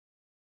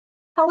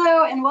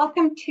Hello and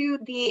welcome to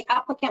the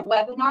applicant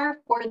webinar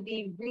for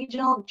the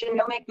Regional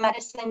Genomic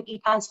Medicine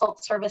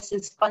eConsult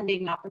Services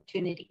funding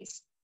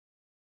opportunities.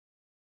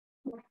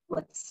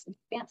 Let's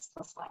advance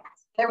the slides.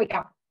 There we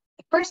go.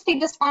 First, I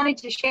just wanted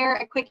to share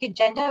a quick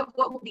agenda of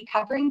what we'll be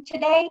covering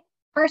today.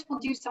 First, we'll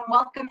do some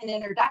welcome and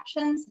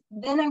introductions.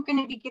 Then I'm going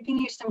to be giving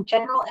you some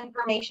general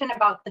information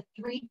about the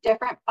 3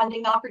 different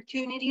funding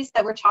opportunities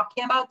that we're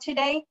talking about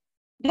today.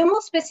 Then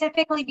we'll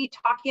specifically be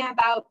talking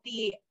about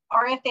the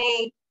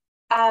RFA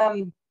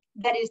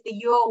that is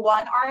the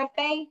UO1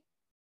 RFA.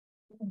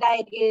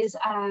 That is,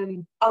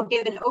 I'll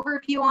give an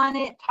overview on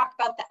it, talk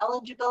about the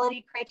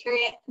eligibility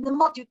criteria, and then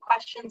we'll do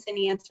questions and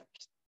answers.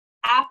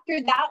 After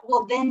that,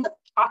 we'll then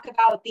talk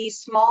about these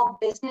small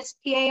business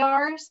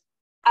PARs.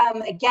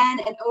 Again,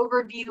 an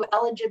overview,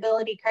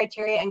 eligibility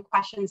criteria, and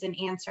questions and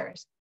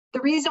answers.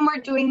 The reason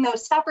we're doing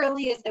those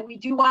separately is that we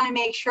do want to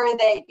make sure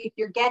that if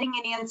you're getting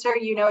an answer,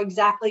 you know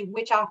exactly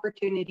which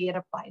opportunity it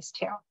applies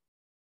to.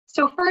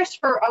 So first,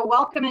 for a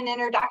welcome and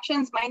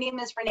introductions, my name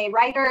is Renee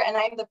Ryder, and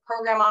I'm the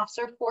program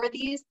officer for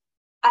these.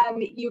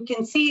 You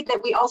can see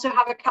that we also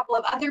have a couple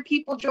of other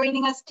people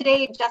joining us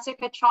today.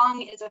 Jessica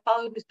Chong is a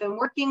fellow who's been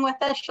working with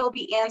us. She'll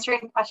be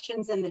answering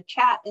questions in the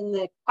chat in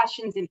the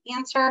questions and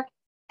answer.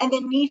 And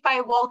then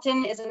Nephi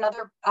Walton is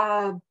another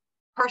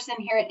person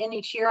here at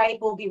NHGRI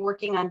who will be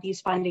working on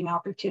these funding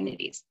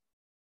opportunities.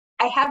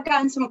 I have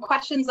gotten some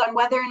questions on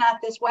whether or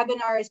not this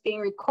webinar is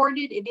being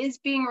recorded. It is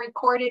being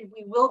recorded.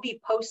 We will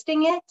be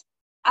posting it.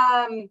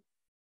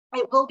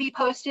 It will be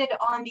posted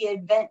on the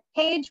event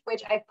page,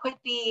 which I put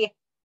the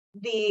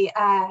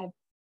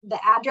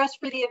address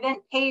for the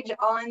event page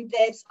on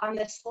this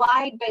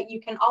slide, but you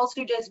can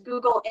also just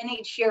Google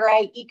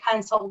NHGRI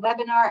eConsult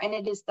webinar, and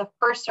it is the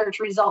first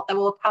search result that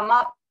will come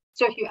up.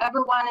 So if you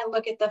ever want to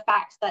look at the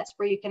facts, that's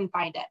where you can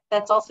find it.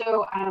 That's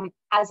also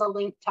has a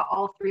link to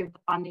all 3 of the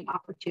funding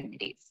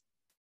opportunities.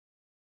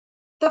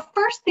 The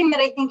first thing that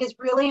I think is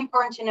really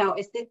important to know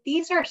is that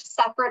these are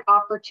separate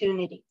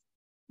opportunities.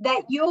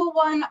 That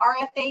UO1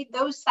 RFA,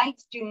 those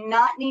sites do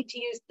not need to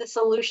use the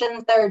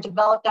solutions that are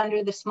developed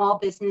under the small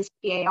business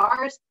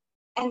PARs,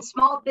 and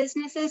small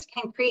businesses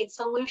can create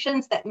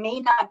solutions that may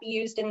not be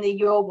used in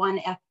the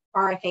UO1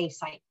 RFA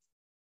sites.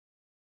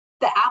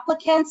 The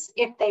applicants,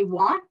 if they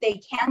want, they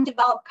can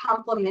develop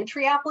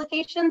complementary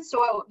applications.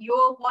 So a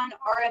UO1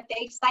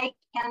 RFA site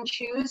can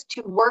choose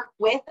to work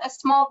with a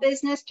small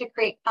business to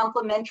create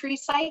complementary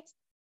sites.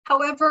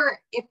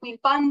 However, if we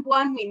fund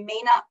one, we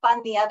may not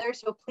fund the other.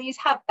 So please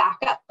have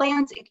backup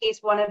plans in case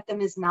one of them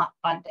is not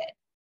funded.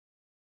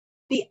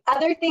 The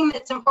other thing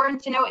that's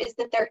important to note is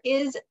that there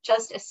is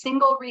just a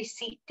single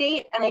receipt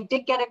date. And I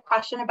did get a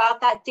question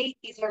about that date.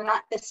 These are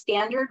not the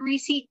standard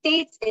receipt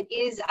dates. It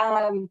is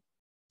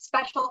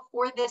special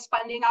for this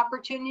funding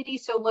opportunity,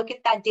 so look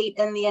at that date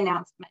in the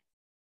announcement.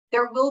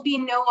 There will be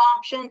no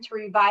option to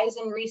revise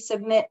and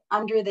resubmit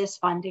under this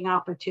funding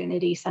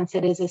opportunity since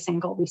it is a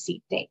single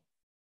receipt date.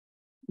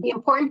 The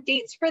important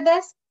dates for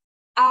this,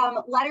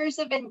 letters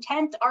of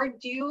intent are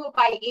due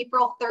by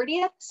April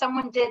 30th.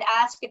 Someone did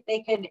ask if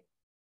they could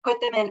put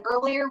them in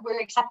earlier.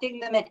 We're accepting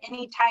them at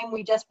any time.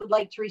 We just would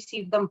like to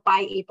receive them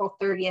by April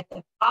 30th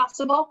if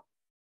possible.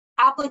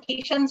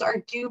 Applications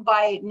are due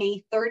by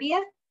May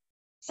 30th.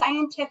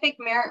 Scientific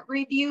merit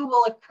review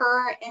will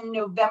occur in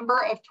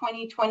November of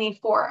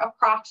 2024,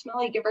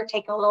 approximately, give or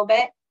take a little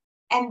bit.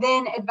 And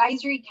then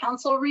advisory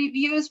council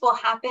reviews will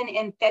happen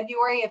in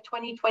February of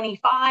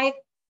 2025.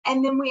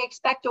 And then we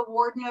expect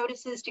award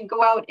notices to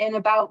go out in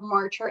about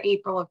March or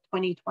April of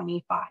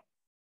 2025.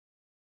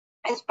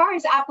 As far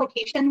as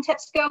application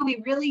tips go,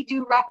 we really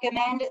do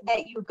recommend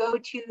that you go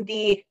to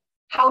the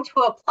How to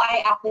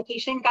Apply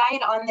application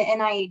guide on the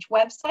NIH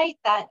website.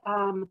 That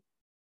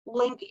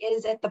link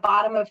is at the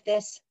bottom of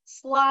this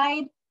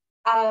slide.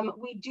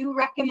 We do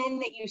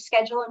recommend that you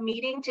schedule a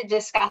meeting to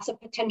discuss a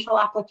potential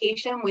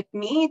application with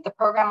me, the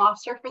program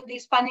officer for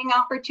these funding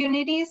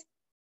opportunities.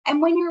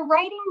 And when you're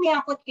writing the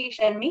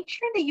application, make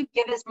sure that you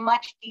give as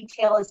much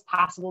detail as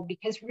possible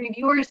because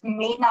reviewers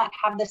may not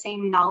have the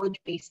same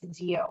knowledge base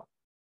as you.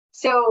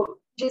 So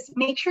just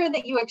make sure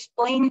that you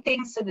explain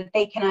things so that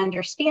they can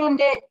understand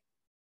it.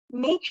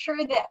 Make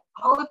sure that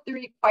all of the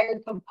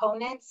required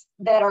components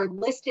that are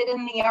listed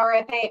in the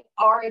RFA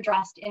are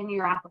addressed in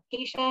your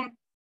application.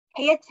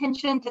 Pay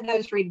attention to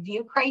those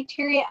review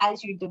criteria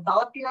as you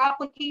develop your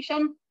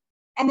application.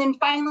 And then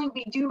finally,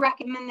 we do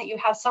recommend that you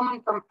have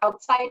someone from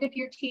outside of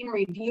your team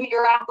review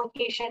your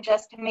application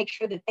just to make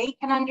sure that they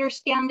can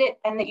understand it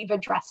and that you've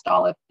addressed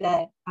all of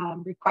the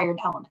required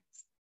elements.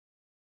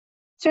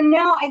 So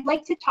now I'd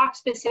like to talk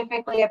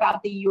specifically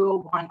about the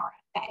UO1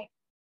 RFA.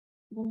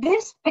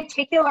 This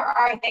particular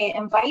RFA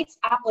invites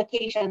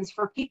applications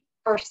for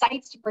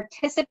sites to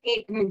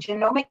participate in the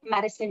Genomic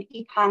Medicine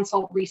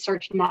eConsult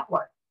Research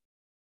Network.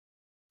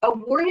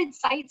 Awarded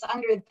sites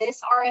under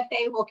this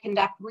RFA will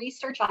conduct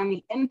research on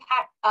the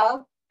impact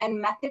of and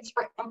methods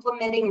for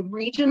implementing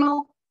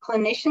regional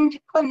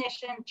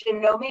clinician-to-clinician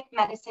genomic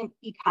medicine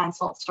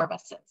eConsult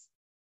services.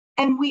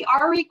 And we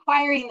are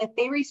requiring that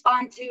they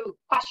respond to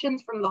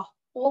questions from the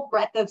full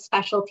breadth of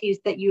specialties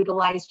that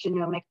utilize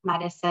genomic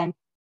medicine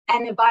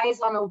and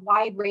advise on a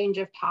wide range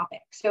of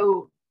topics.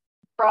 So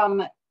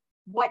from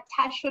what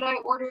test should I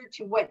order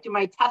to what do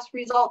my test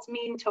results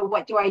mean to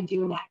what do I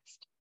do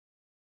next.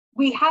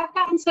 We have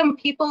gotten some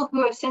people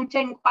who have sent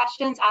in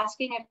questions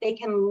asking if they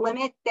can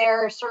limit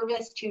their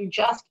service to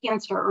just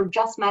cancer or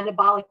just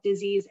metabolic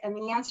disease. And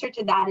the answer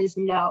to that is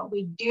no.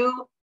 We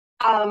do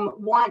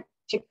want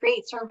to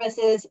create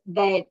services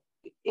that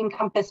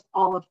encompass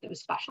all of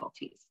those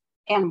specialties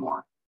and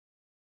more.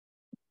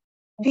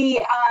 The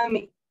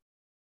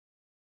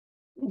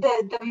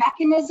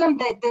mechanism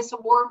that this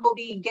award will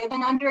be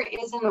given under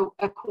is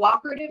a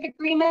cooperative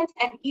agreement,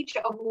 and each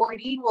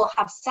awardee will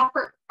have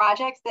separate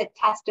projects that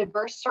test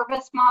diverse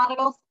service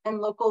models and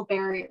local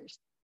barriers.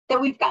 So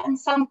we've gotten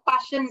some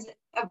questions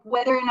of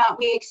whether or not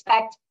we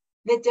expect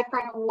the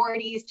different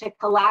awardees to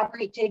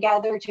collaborate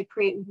together to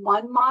create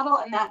one model,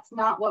 and that's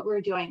not what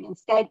we're doing.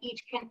 Instead,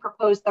 each can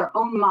propose their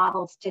own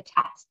models to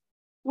test.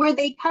 Where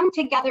they come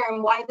together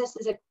and why this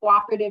is a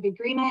cooperative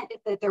agreement is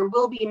that there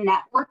will be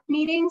network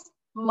meetings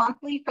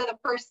monthly for the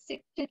first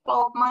 6 to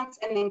 12 months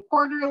and then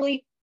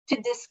quarterly to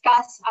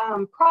discuss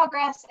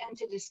progress and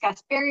to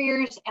discuss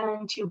barriers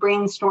and to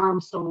brainstorm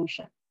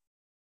solutions.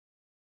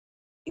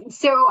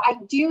 So I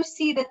do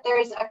see that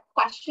there's a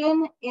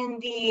question in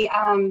the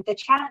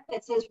chat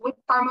that says, would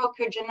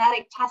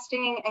pharmacogenetic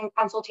testing and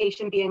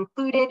consultation be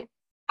included?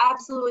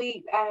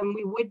 Absolutely,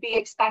 we would be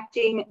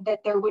expecting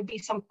that there would be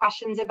some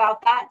questions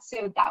about that.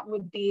 So that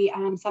would be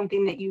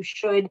something that you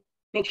should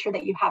make sure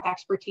that you have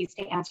expertise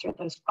to answer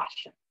those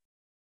questions.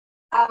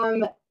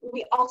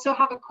 We also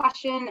have a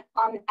question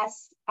on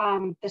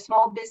the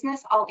small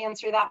business. I'll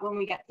answer that when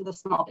we get to the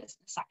small business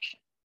section.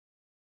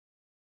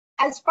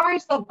 As far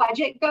as the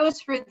budget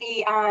goes for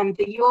the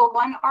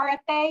U01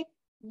 RFA,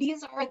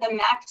 these are the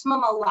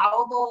maximum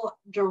allowable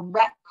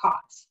direct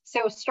costs.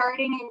 So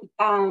starting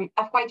in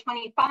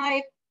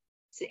FY25,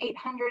 it's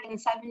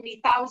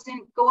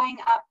 870,000, going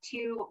up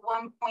to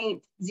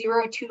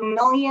 1.02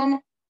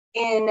 million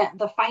in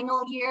the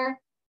final year.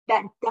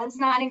 That does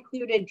not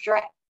include a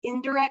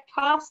indirect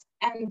costs,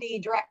 and the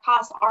direct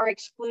costs are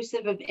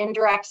exclusive of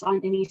indirects on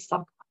any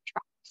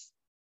subcontracts.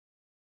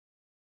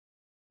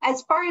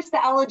 As far as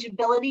the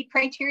eligibility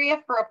criteria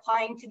for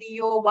applying to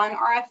the U01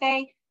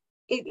 RFA,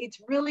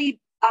 it's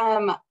really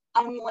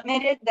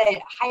unlimited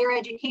that higher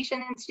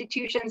education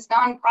institutions,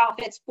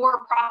 nonprofits,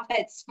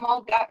 for-profits,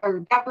 small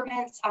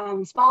governments,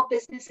 small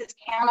businesses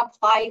can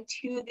apply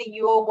to the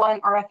U01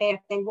 RFA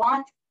if they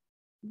want.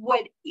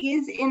 What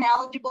is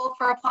ineligible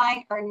for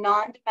applying are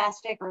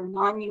non-domestic or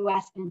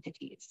non-US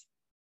entities.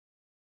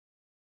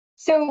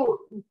 So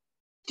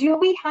do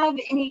we have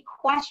any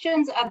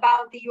questions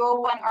about the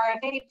U01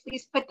 RFA?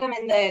 Please put them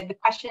in the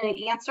question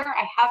and answer.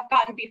 I have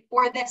gotten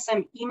before this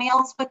some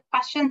emails with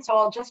questions, so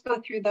I'll just go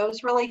through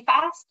those really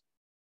fast.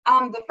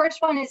 The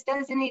first one is,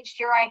 does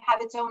NHGRI have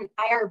its own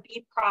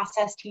IRB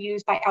process to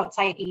use by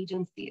outside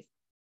agencies?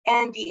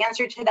 And the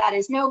answer to that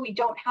is no, we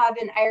don't have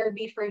an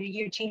IRB for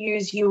you to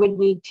use. You would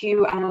need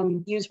to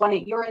use one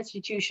at your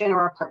institution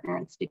or a partner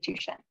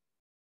institution.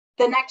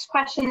 The next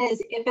question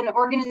is, if an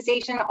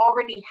organization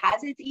already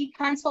has its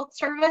eConsult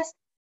service,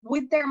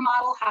 would their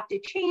model have to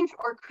change,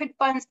 or could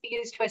funds be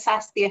used to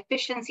assess the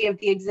efficiency of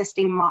the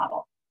existing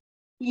model?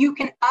 You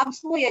can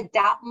absolutely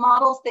adapt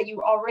models that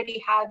you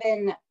already have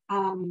in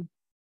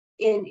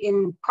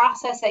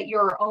process at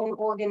your own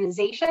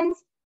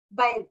organizations,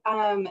 but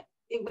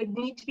it would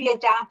need to be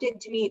adapted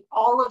to meet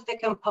all of the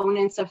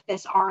components of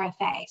this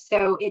RFA.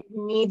 So it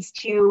needs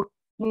to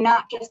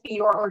not just be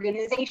your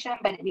organization,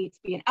 but it needs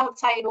to be an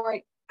outside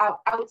it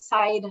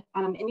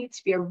needs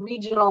to be a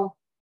regional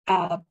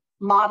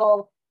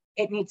model.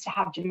 It needs to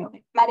have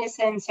genomic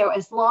medicine. So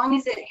as long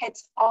as it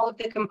hits all of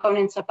the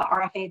components of the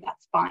RFA,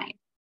 that's fine.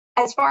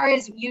 As far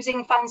as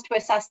using funds to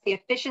assess the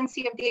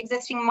efficiency of the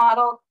existing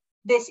model,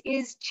 this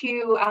is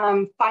to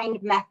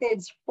find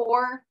methods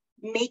for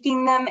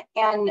making them,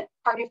 and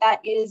part of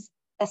that is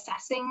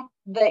assessing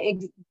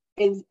the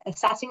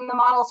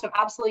model. So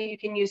absolutely you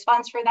can use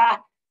funds for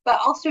that, but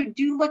also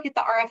do look at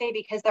the RFA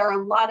because there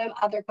are a lot of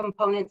other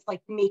components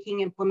like making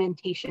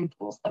implementation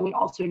tools that would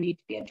also need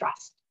to be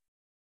addressed.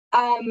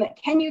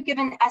 Can you give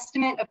an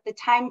estimate of the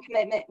time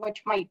commitment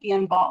which might be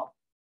involved?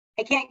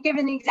 I can't give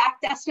an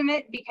exact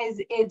estimate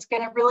because it's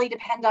going to really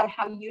depend on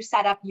how you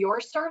set up your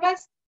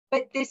service,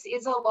 but this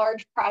is a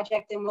large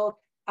project and will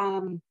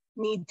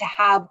need to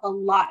have a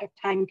lot of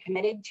time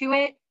committed to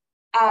it.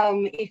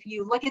 If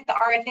you look at the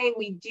RFA,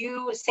 we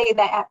do say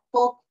that at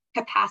full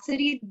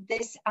capacity,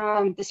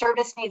 the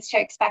service needs to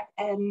expect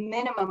a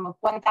minimum of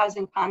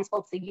 1,000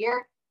 consults a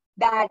year.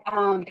 That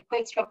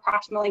equates to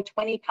approximately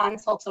 20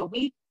 consults a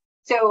week.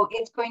 So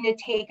it's going to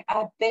take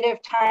a bit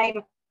of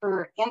time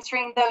for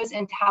answering those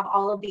and to have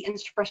all of the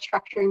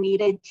infrastructure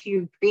needed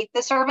to create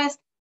the service.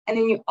 And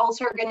then you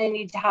also are going to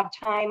need to have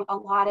time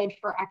allotted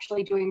for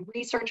actually doing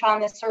research on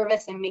this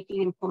service and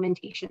making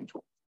implementation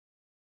tools.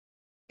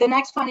 The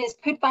next one is,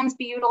 could funds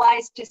be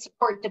utilized to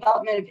support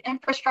development of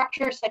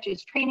infrastructure such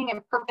as training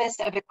and purpose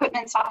of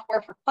equipment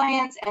software for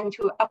clients and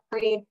to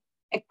upgrade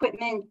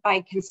equipment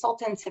by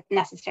consultants if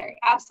necessary.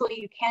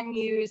 Absolutely, you can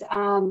use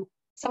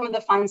some of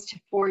the funds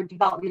for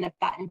development of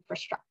that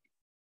infrastructure.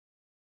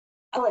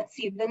 Let's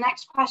see, the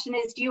next question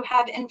is, do you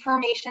have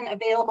information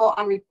available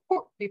on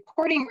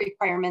reporting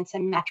requirements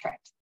and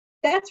metrics?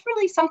 That's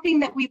really something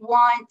that we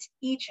want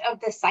each of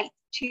the sites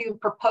to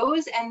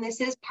propose, and this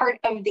is part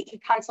of the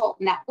eConsult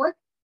network,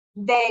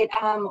 that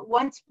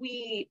once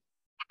we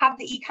have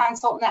the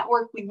eConsult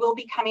network, we will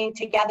be coming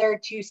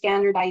together to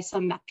standardize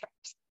some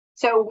metrics.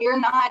 So we're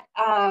not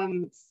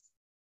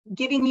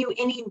giving you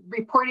any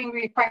reporting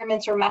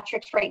requirements or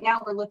metrics right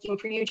now. We're looking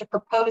for you to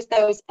propose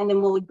those, and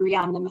then we'll agree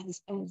on them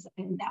as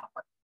a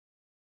network.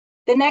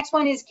 The next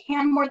one is,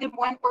 can more than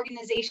one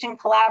organization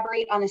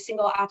collaborate on a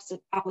single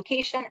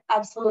application?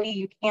 Absolutely,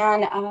 you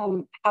can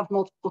have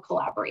multiple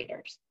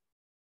collaborators.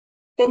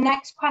 The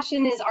next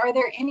question is, are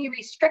there any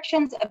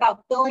restrictions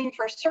about billing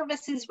for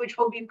services which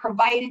will be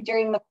provided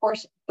during the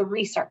course of the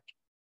research?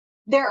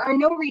 There are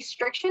no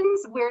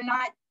restrictions. We're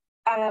not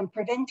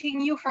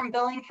preventing you from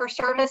billing for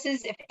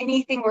services. If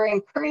anything, we're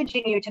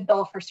encouraging you to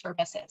bill for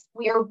services.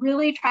 We are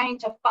really trying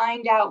to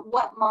find out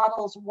what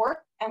models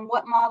work and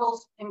what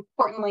models,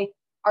 importantly,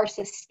 are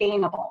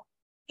sustainable.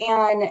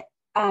 And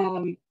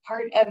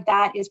part of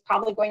that is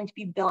probably going to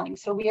be billing.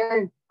 So we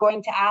are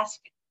going to ask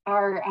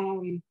our,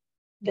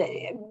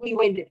 we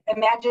would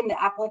imagine the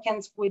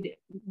applicants would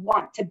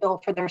want to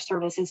bill for their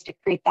services to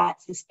create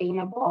that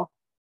sustainable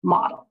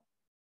model.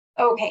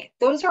 Okay,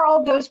 those are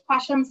all those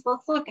questions.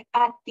 Let's look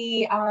at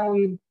the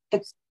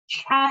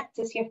chat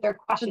to see if there are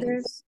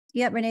questions.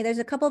 Yeah, Renee, there's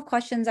a couple of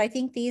questions. I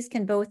think these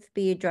can both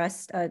be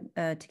addressed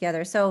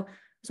together. So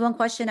there's one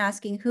question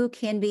asking who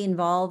can be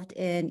involved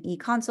in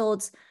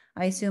eConsults.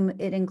 I assume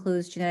it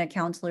includes genetic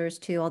counselors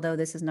too, although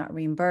this is not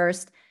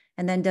reimbursed.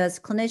 And then does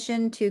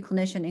clinician to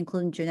clinician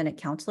include genetic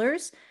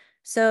counselors?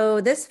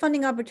 So this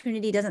funding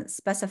opportunity doesn't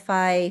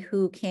specify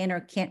who can or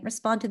can't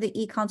respond to the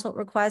eConsult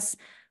requests.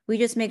 We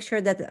just make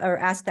sure that, or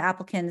ask the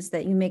applicants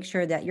that you make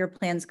sure that your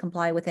plans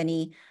comply with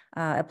any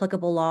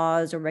applicable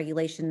laws or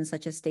regulations,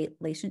 such as state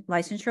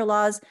licensure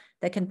laws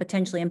that can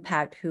potentially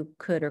impact who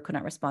could or could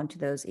not respond to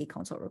those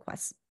eConsult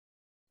requests.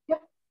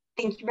 Yep.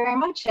 Thank you very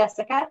much,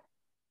 Jessica.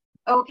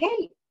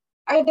 Okay.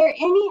 Are there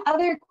any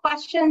other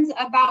questions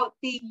about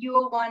the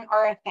U01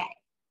 RFA?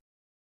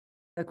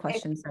 The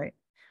question, sorry.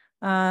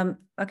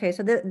 Okay,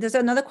 so there's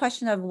another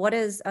question of what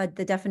is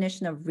the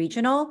definition of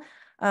regional?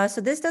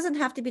 So this doesn't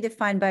have to be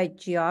defined by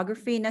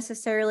geography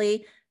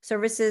necessarily.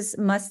 Services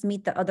must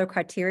meet the other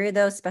criteria,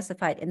 though,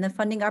 specified in the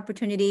funding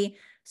opportunity.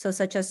 So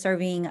such as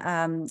serving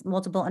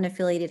multiple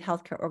unaffiliated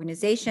healthcare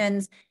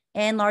organizations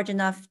and large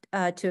enough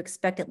to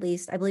expect at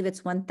least, I believe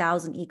it's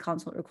 1,000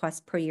 eConsult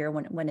requests per year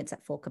when it's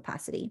at full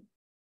capacity.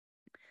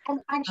 And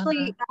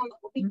actually,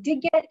 we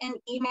did get an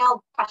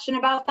email question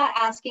about that,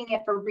 asking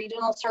if a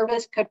regional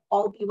service could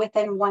all be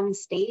within one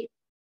state.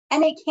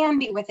 And it can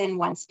be within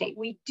one state.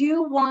 We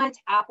do want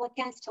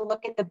applicants to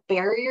look at the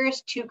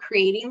barriers to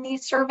creating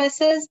these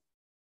services.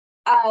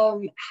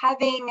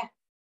 Having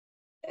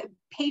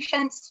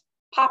patients,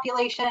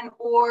 population,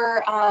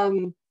 or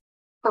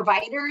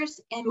providers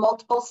in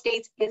multiple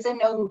states is a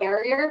known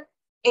barrier.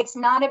 It's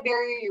not a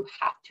barrier you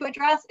have to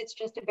address. It's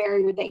just a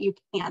barrier that you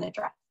can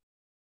address.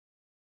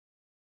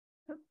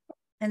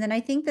 And then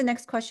I think the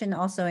next question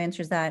also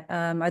answers that.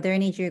 Are there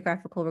any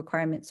geographical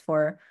requirements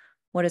for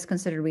what is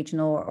considered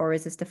regional, or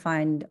is this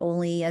defined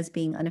only as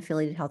being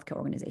unaffiliated healthcare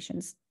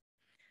organizations?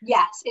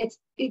 Yes,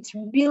 it's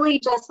really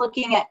just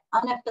looking at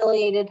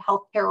unaffiliated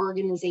healthcare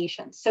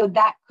organizations. So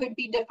that could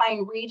be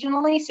defined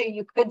regionally. So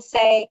you could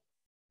say,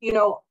 you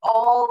know,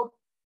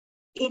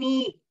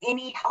 any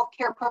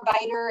healthcare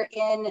provider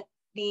in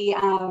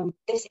the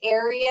this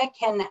area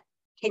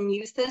can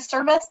use this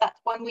service. That's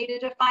one way to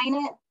define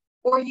it.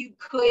 Or you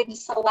could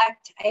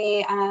select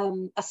a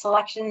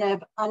selection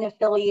of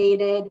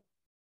unaffiliated,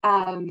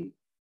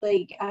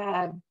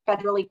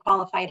 federally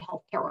qualified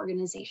healthcare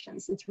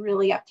organizations. It's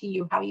really up to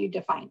you how you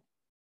define it.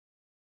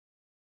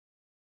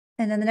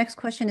 And then the next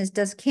question is,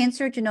 does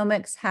cancer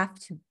genomics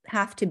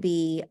have to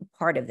be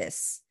part of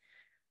this?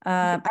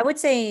 I would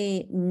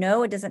say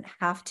no, it doesn't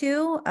have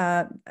to.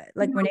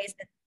 Like Renee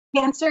said,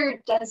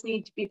 cancer does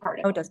need to be part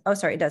of it. Oh, it does. Oh,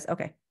 sorry, it does.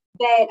 Okay.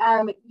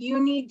 That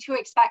you need to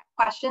expect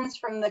questions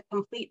from the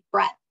complete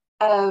breadth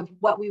of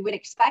what we would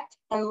expect.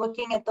 And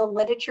looking at the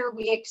literature,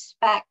 we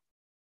expect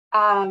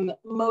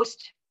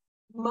most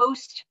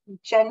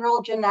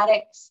general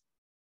genetics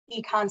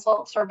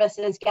eConsult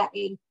services get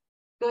a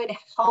good,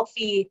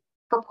 healthy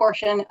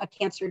proportion of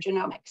cancer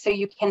genomics. So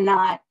you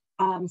cannot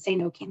say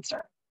no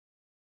cancer.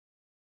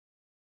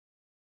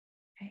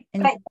 Okay.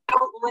 But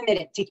don't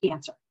limit it to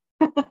cancer.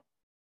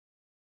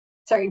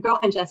 Sorry, go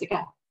on,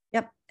 Jessica.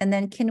 Yep. And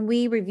then can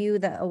we review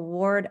the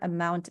award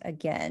amount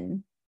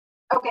again?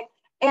 Okay.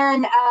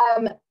 And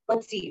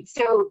let's see.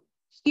 So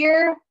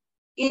here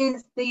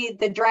is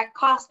the direct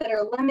costs that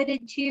are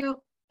limited to.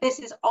 This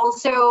is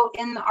also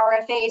in the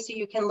RFA, so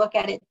you can look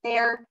at it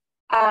there.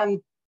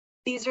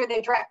 These are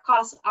the direct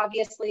costs.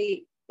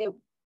 Obviously,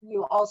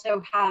 you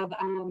also have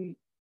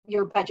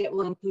your budget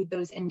will include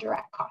those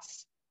indirect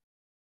costs.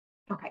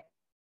 Okay.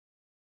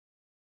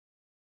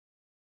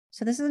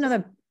 So this is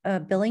another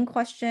billing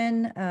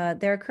question.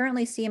 There are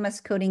currently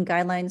CMS coding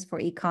guidelines for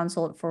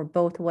eConsult for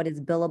both what is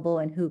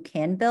billable and who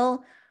can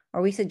bill.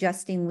 Are we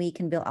suggesting we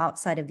can bill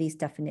outside of these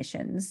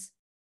definitions?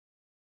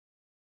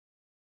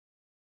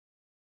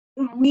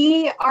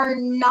 We are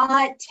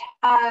not,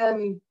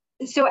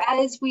 so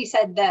as we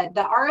said, the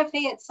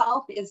RFA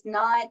itself is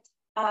not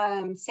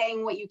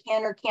saying what you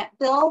can or can't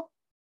bill.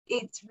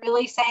 It's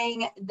really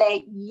saying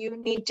that you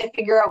need to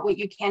figure out what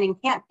you can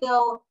and can't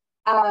bill.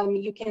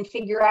 You can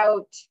figure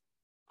out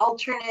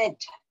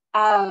alternate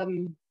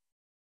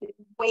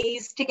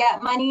ways to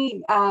get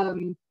money.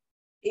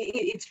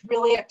 It's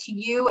really up to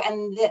you,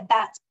 and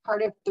that's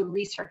part of the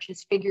research,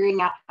 is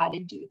figuring out how to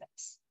do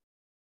this.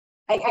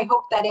 I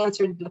hope that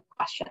answered the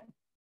question.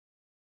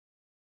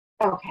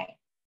 Okay.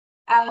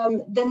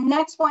 The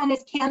next one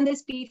is, can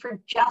this be for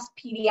just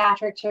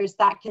pediatrics, or is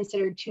that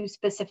considered too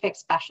specific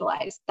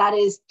specialized? That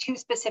is too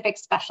specific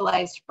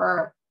specialized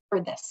for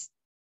this.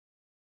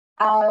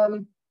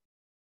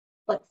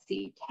 Let's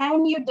see,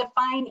 can you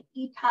define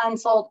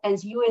eConsult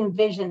as you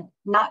envision,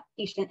 not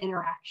patient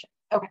interaction?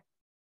 Okay.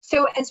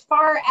 So as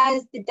far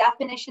as the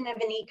definition of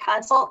an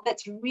eConsult,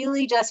 that's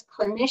really just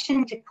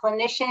clinician to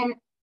clinician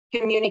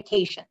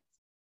communication.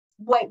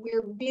 What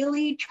we're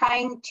really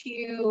trying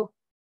to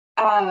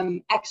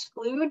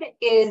exclude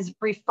is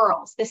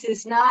referrals. This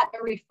is not a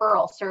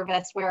referral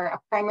service where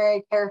a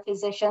primary care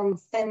physician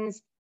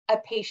sends a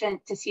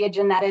patient to see a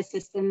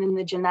geneticist and then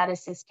the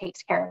geneticist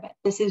takes care of it.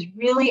 This is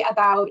really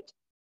about,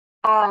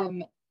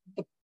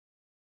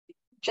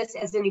 just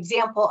as an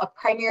example, a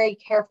primary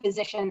care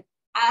physician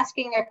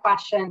asking a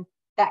question,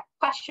 that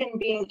question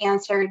being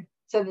answered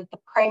so that the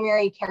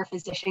primary care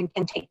physician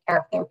can take care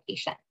of their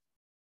patient.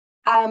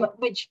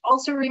 Which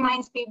also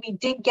reminds me, we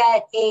did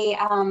get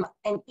an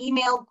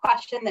emailed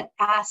question that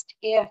asked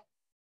if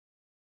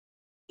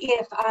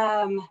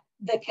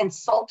the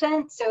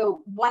consultant,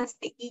 so once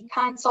the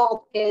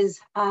eConsult is,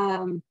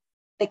 the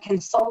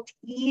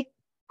consultee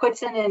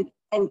puts in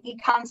an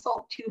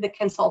eConsult to the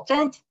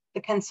consultant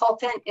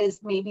is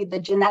maybe the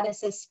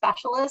geneticist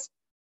specialist.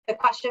 The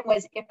question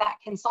was if that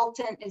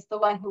consultant is the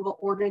one who will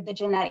order the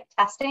genetic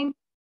testing,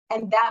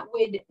 and that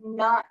would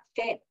not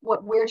fit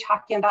what we're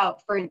talking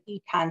about for an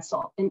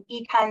eConsult. An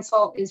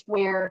eConsult is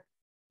where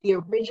the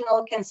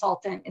original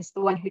consultant is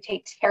the one who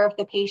takes care of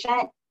the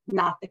patient,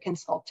 not the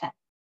consultant.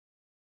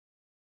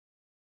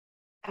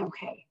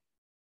 Okay,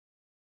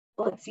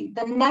 let's see.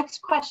 The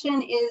next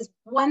question is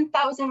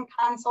 1,000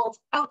 consults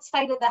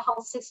outside of the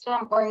health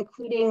system or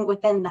including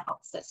within the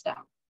health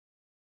system.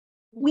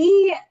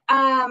 We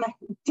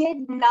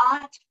did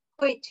not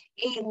put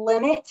a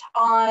limit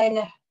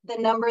on the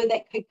number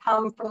that could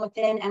come from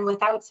within and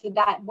without, so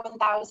that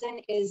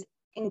 1,000 is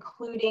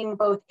including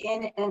both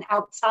in and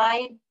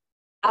outside.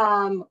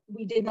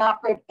 We did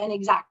not put an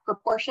exact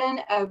proportion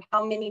of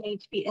how many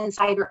need to be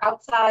inside or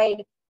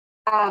outside.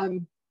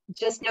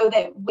 Just know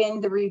that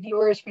when the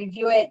reviewers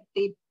review it,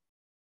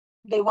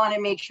 they want to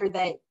make sure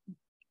that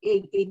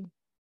a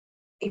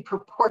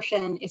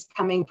proportion is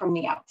coming from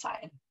the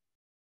outside.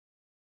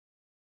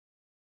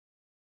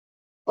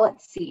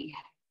 Let's see.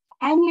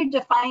 Can you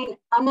define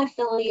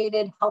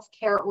unaffiliated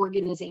healthcare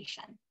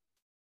organization?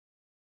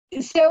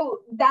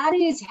 So that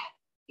is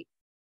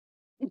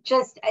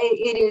just,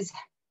 it is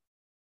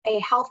a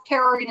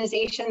healthcare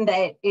organization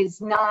that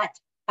is not,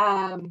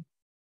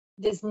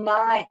 is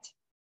not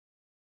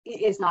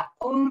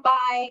owned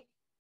by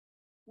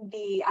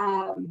the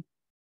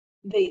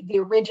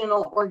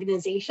original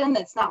organization.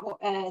 That's not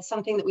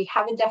something that we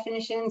have a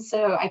definition,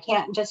 so I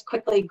can't just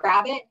quickly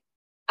grab it.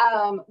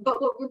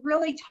 But what we're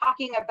really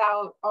talking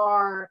about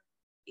are,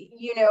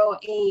 you know,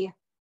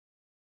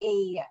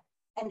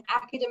 an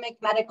academic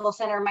medical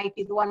center might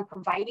be the one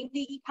providing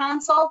the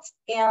eConsults,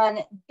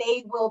 and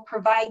they will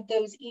provide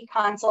those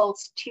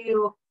eConsults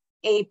to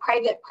a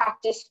private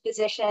practice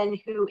physician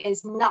who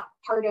is not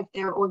part of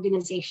their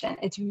organization.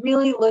 It's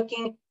really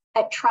looking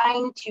at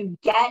trying to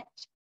get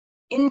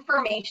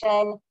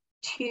information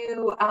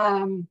to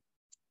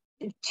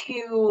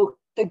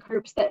the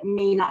groups that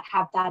may not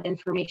have that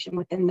information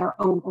within their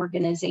own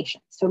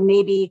organization. So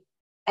maybe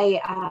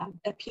a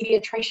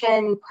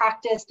pediatrician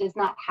practice does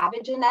not have a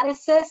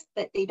geneticist,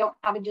 that they don't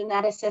have a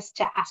geneticist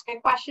to ask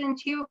a question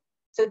to,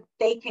 so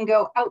they can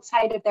go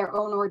outside of their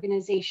own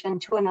organization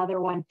to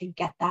another one to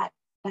get that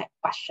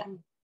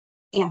question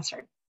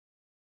answered.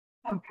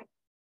 Okay.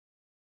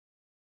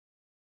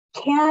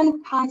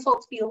 Can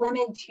consults be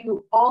limited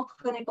to all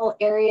clinical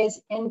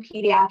areas in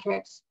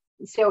pediatrics?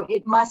 So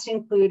it must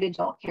include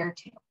adult care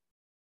too.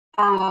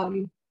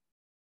 Can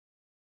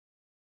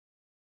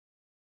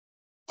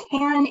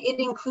it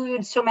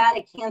include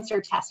somatic cancer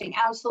testing?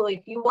 Absolutely.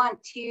 If you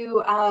want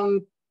to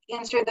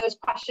answer those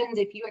questions,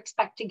 if you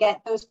expect to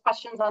get those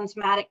questions on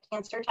somatic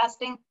cancer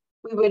testing,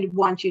 we would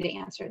want you to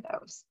answer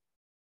those.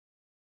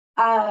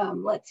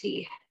 Let's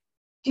see.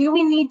 Do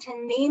we need to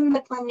name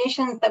the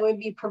clinicians that would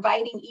be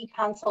providing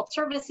eConsult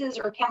services,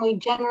 or can we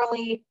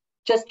generally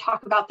just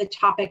talk about the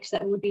topics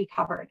that would be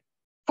covered?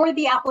 For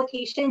the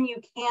application,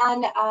 you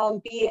can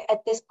be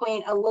at this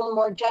point a little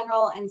more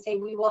general and say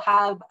we will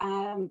have,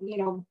 you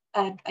know,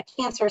 a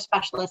cancer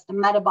specialist, a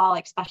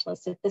metabolic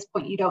specialist. At this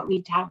point, you don't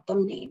need to have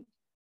them named.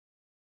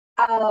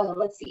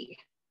 Let's see.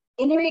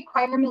 Any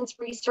requirements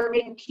for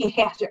serving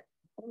pediatric?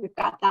 We've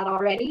got that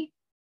already.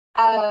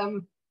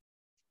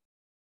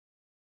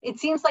 It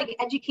seems like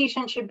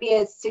education should be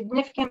a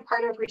significant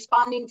part of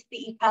responding to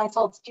the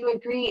eConsults. Do you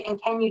agree?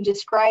 And can you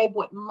describe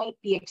what might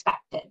be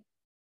expected?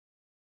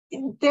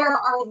 There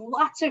are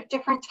lots of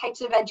different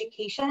types of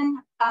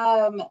education.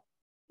 Absolutely,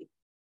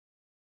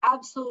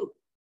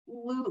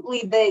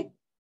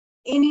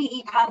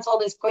 any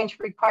eConsult is going to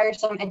require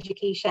some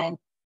education.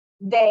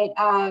 That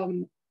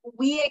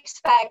we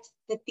expect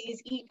that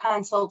these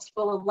eConsults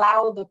will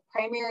allow the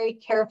primary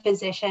care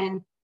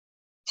physician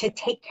to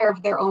take care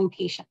of their own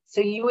patients. So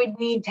you would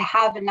need to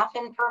have enough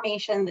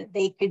information that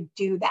they could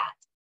do that.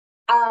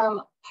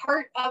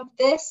 Part of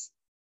this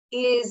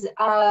is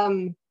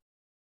a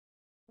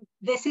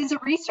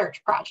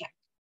research project.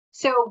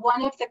 So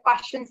one of the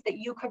questions that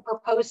you could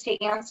propose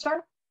to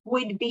answer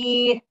would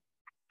be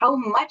how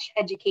much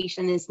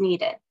education is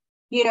needed.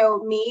 You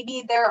know,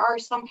 maybe there are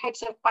some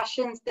types of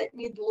questions that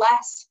need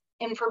less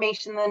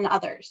information than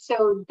others.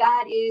 So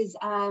that is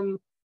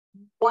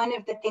one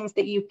of the things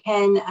that you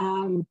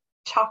can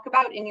talk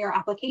about in your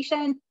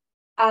application.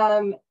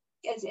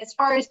 As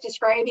far as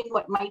describing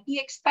what might be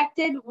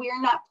expected,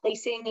 we're not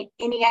placing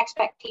any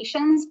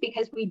expectations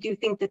because we do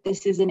think that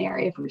this is an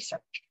area of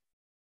research.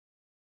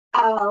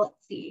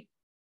 Let's see.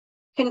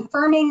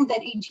 Confirming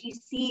that a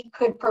GC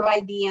could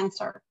provide the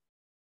answer.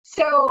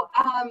 So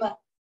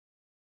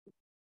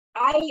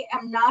I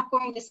am not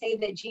going to say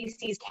that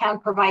GCs can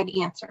provide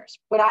answers.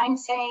 What I'm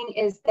saying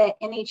is that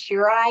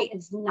NHGRI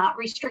is not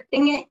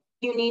restricting it.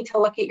 You need to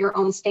look at your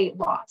own state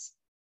laws.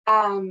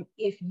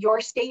 If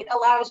your state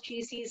allows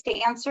GCs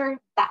to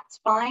answer, that's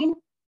fine.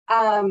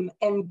 And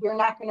we're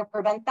not going to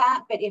prevent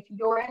that. But if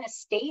you're in a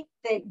state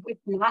that would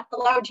not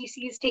allow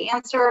GCs to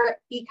answer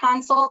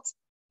eConsults,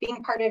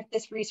 being part of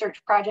this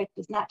research project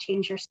does not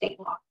change your state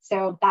law.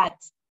 So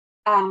that's,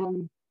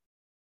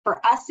 for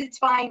us, it's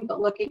fine,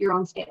 but look at your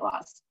own state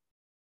laws.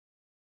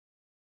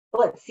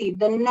 Let's see,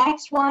 the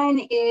next one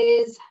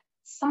is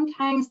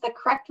sometimes the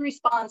correct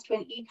response to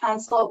an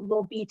eConsult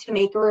will be to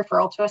make a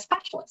referral to a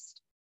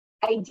specialist.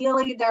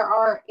 Ideally, there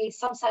are a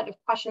subset of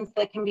questions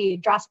that can be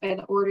addressed by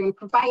the ordering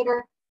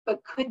provider,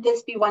 but could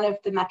this be one of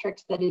the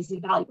metrics that is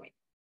evaluated?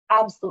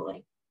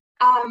 Absolutely.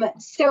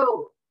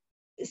 So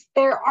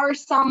there are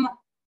some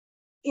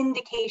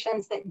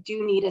indications that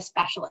do need a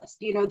specialist.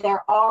 You know,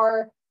 there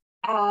are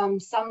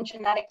some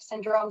genetic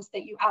syndromes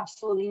that you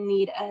absolutely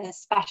need a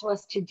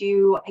specialist to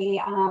do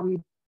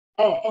an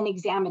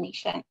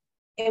examination,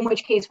 in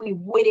which case we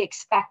would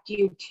expect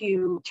you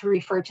to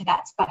refer to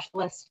that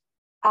specialist.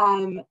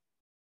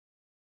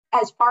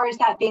 As far as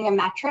that being a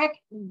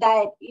metric,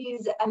 that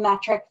is a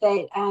metric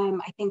that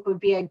I think would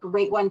be a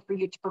great one for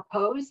you to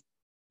propose.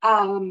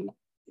 The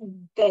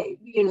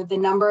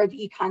number of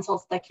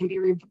eConsults that can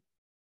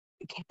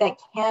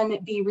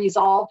be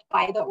resolved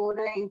by the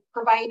ordering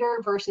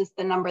provider versus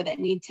the number that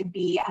need to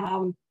be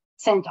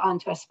sent on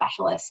to a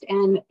specialist.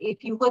 And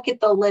if you look at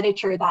the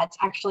literature, that's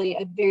actually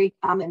a very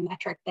common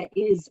metric that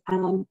is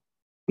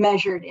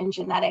measured in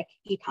genetic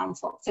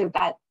eConsult. So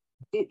that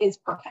is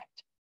perfect.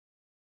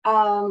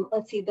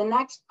 Let's see, the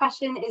next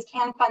question is,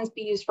 can funds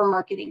be used for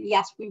marketing?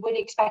 Yes, we would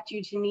expect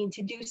you to need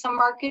to do some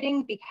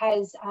marketing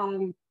because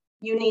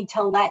you need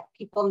to let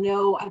people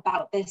know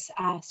about this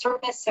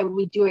service. So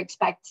we do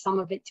expect some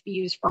of it to be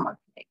used for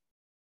marketing.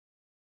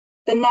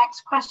 The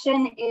next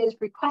question is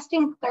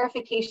requesting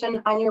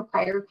clarification on your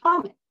prior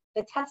comment.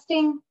 The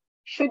testing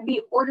should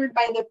be ordered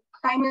by the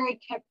primary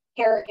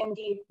care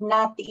MD,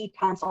 not the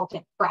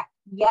eConsultant, correct?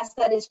 Yes,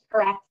 that is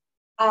correct.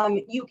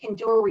 You can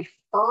do a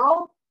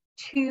referral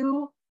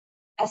to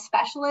a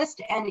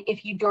specialist, and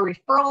if you do a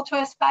referral to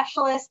a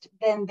specialist,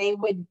 then they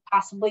would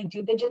possibly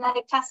do the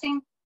genetic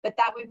testing, but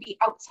that would be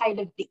outside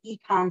of the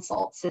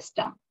eConsult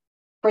system.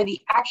 For the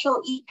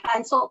actual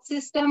eConsult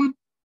system,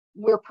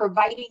 we're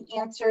providing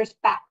answers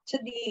back to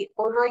the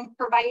ordering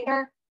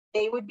provider.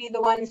 They would be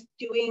the ones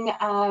doing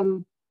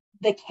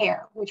the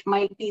care, which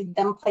might be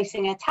them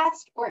placing a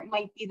test, or it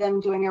might be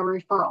them doing a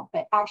referral.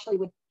 But actually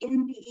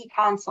within the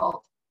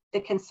eConsult,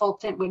 the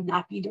consultant would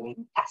not be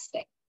doing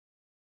testing.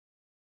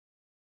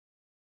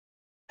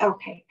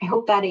 Okay, I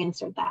hope that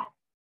answered that.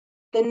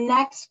 The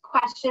next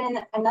question,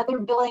 another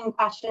billing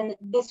question.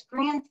 This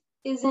grant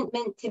isn't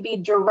meant to be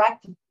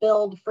direct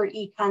billed for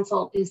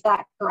eConsult, is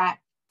that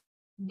correct?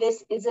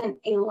 This isn't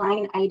a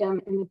line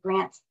item in the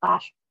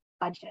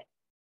grant/budget.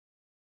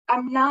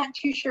 I'm not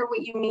too sure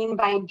what you mean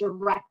by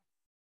direct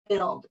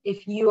billed.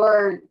 If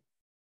you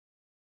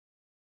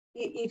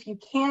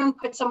can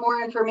put some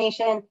more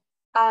information,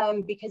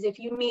 because if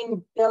you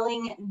mean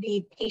billing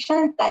the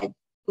patient,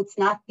 that's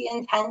not the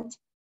intent.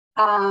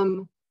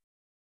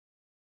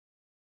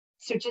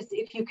 So just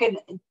if you could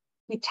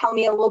tell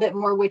me a little bit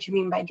more what you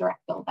mean by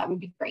direct bill, that would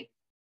be great.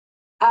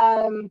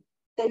 The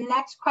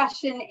next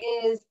question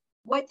is,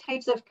 what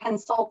types of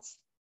consults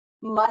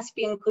must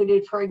be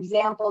included, for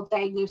example,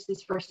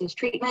 diagnosis versus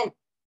treatment.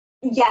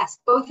 Yes,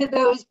 both of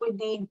those would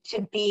need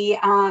to be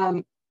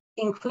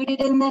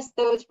included in this.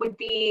 Those would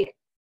be,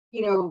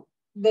 you know,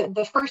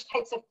 the first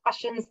types of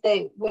questions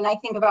that when I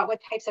think about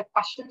what types of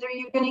questions are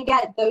you going to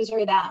get, those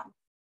are them.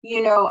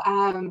 You know,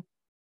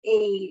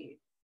 a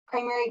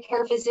primary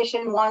care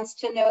physician wants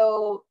to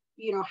know,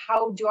 you know,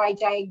 how do I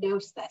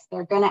diagnose this?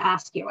 They're going to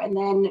ask you. And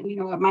then, you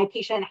know, my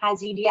patient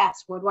has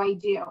EDS, what do I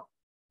do?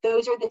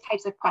 Those are the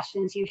types of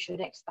questions you should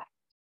expect.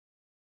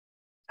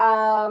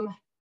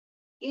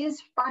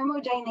 Is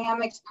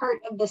pharmacodynamics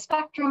part of the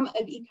spectrum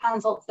of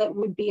eConsults that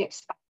would be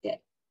expected?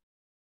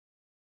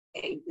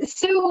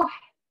 So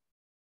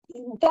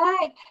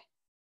that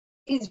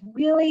is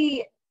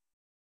really,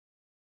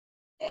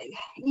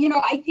 you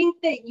know, I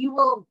think that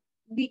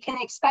we can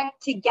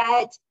expect to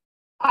get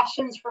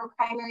questions from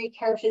primary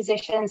care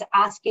physicians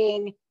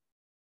asking,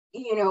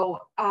 you know,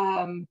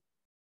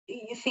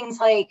 things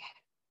like,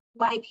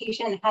 my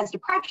patient has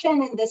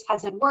depression and this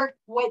hasn't worked,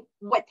 what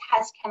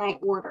test can I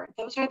order?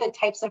 Those are the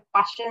types of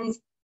questions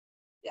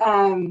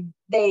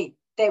that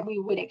we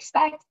would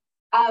expect.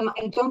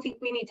 I don't think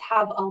we need to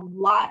have a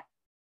lot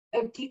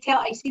of detail.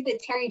 I see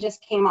that Terry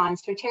just came on.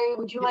 So Terry,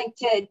 would you like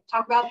to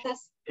talk about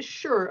this?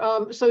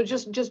 Sure. So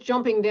just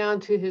jumping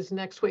down to his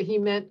next way, he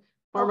meant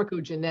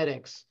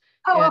pharmacogenetics.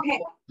 Oh, okay.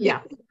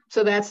 Yeah.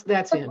 So that's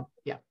in.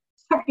 Yeah.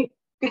 Sorry.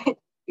 Good.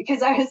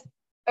 Because I was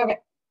okay.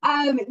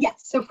 Yes.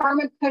 So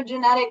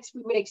pharmacogenetics,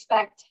 we would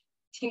expect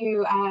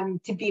to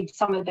be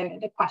some of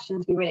the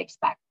questions we would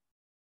expect.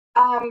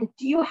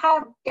 Do you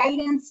have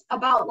guidance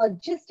about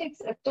logistics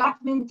of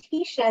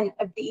documentation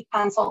of the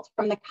eConsult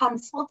from the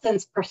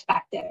consultant's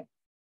perspective?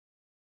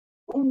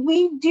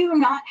 We do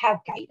not have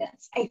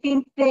guidance. I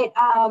think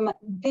that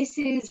this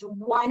is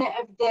one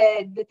of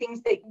the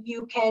things that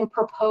you can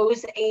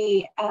propose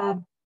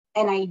an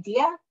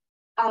idea.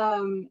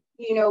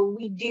 You know,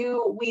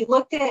 we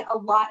looked at a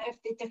lot of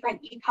the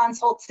different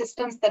eConsult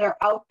systems that are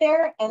out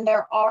there, and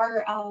there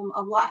are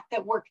a lot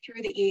that work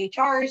through the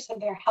EHRs, so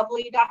they're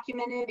heavily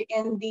documented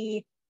in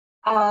the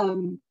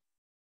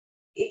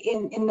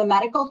in the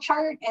medical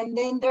chart. And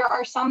then there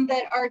are some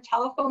that are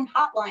telephone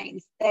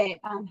hotlines that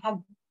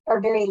are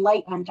very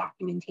light on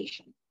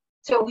documentation.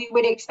 So we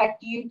would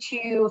expect you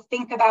to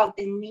think about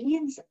the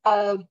needs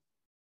of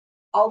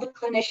all the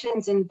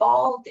clinicians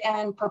involved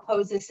and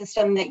propose a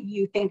system that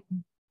you think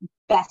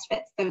best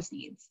fits those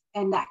needs.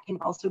 And that can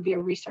also be a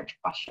research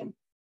question.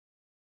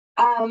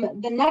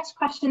 The next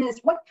question is,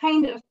 what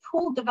kind of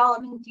tool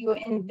development do you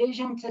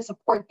envision to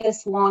support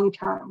this long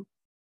term?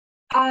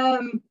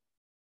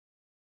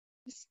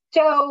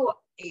 So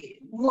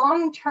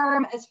long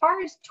term, as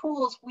far as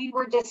tools, we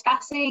were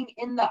discussing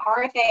in the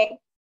RFA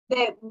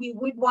that we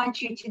would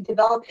want you to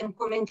develop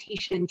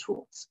implementation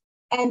tools.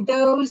 And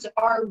those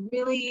are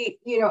really,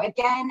 you know,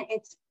 again,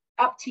 it's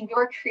up to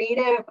your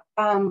creative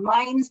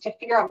minds to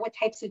figure out what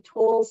types of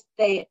tools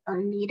that are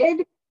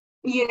needed.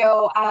 You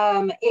know,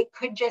 it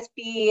could just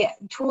be,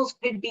 tools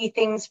could be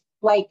things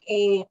like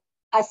a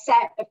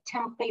set of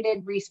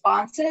templated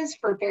responses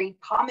for very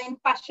common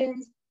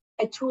questions.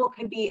 A tool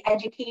could be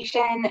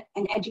education,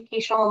 an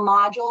educational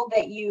module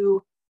that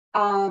you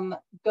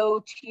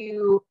go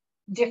to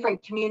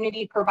different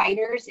community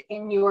providers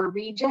in your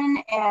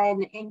region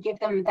and give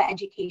them the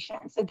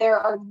education. So there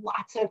are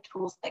lots of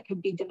tools that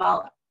could be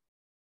developed.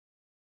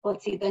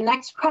 Let's see, the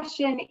next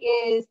question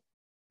is,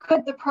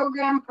 could the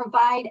program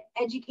provide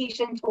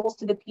education tools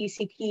to the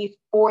PCP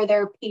for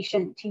their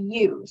patient to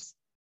use?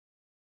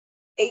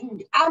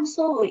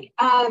 Absolutely.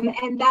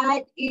 And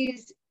that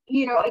is,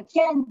 you know,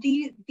 again,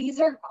 these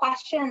are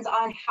questions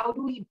on how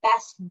do we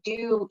best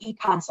do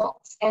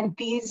eConsults, and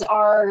these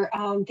are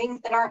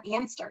things that aren't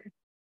answered.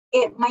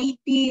 It might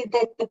be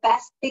that the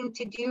best thing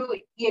to do,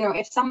 you know,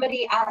 if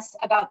somebody asks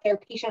about their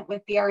patient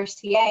with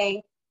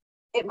BRCA,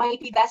 it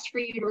might be best for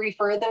you to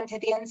refer them to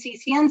the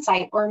NCCN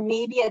site, or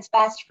maybe it's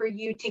best for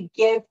you to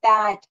give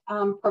that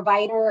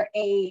provider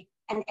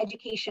an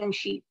education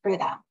sheet for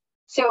them.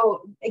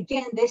 So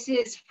again, this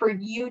is for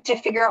you to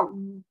figure out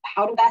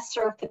how to best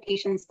serve the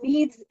patient's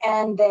needs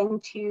and then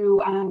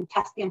to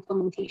test the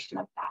implementation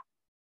of that.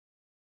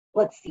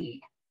 Let's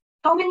see,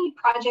 how many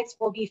projects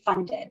will be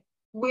funded?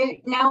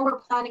 We're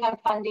planning on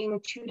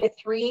funding 2 to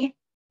 3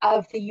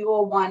 of the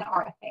UO1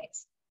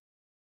 RFAs.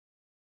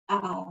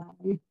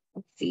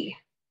 Let's see.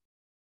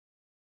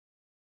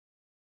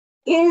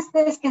 Is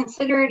this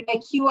considered a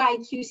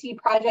QI/QC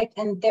project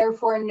and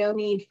therefore no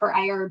need for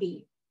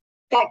IRB?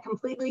 That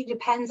completely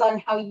depends on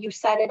how you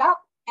set it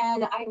up,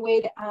 and I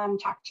would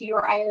talk to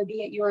your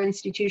IRB at your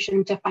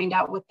institution to find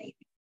out what they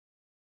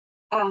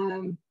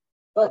think.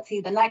 Let's see,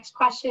 the next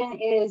question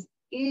is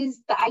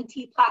the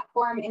IT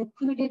platform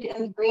included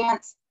in the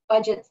grants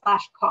budget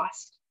 /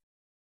 cost?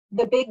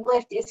 The big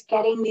lift is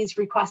getting these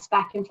requests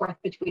back and forth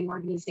between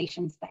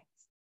organizations. Things.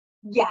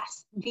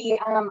 Yes, the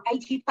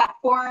IT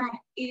platform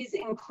is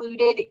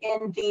included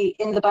in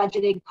the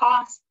budgeted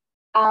costs.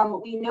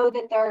 We know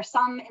that there are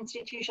some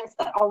institutions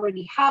that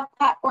already have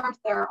platforms.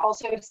 There are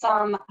also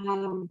some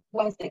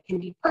ones that can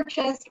be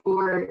purchased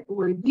or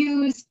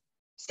used.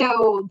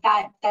 So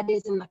that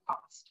is in the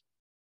cost.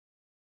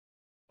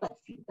 Let's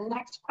see, the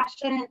next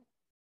question.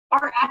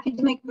 Our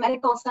academic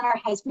medical center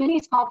has many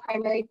small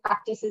primary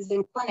practices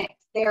and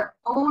clinics. They're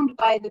owned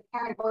by the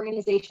parent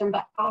organization,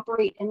 but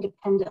operate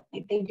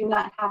independently. They do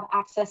not have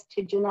access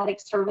to genetic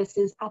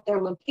services at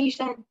their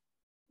location.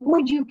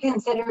 Would you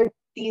consider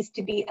these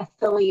to be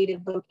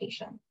affiliated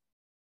locations?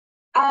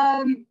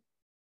 As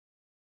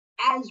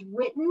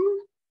written,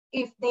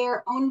 if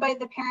they're owned by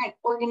the parent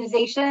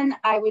organization,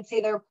 I would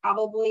say they're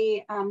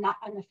probably not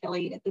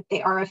unaffiliated, that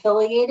they are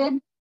affiliated.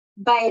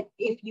 But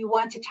if you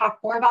want to talk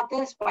more about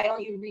this, why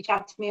don't you reach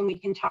out to me and we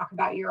can talk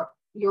about your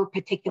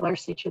particular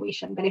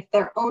situation. But if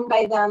they're owned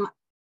by them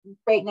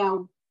right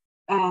now,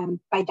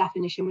 by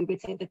definition, we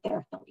would say that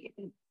they're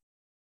affiliated.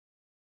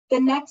 The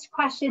next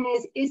question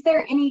is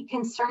there any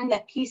concern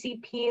that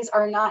PCPs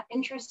are not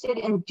interested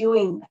in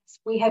doing this?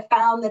 We have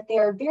found that they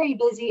are very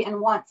busy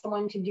and want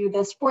someone to do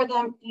this for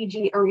them,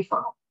 e.g. a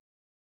referral.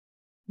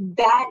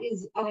 That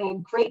is a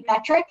great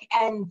metric,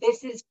 and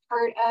this is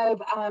part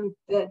of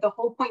the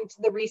whole point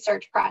to the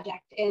research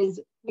project is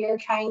we are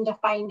trying to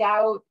find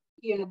out,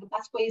 the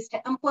best ways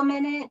to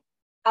implement it.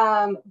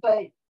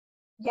 But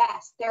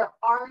yes, there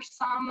are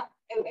some,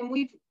 and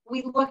we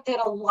looked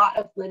at a lot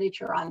of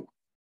literature on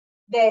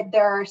that.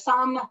 There are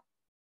some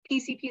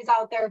PCPs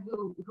out there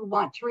who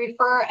want to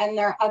refer, and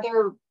there are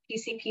other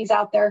PCPs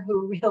out there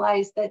who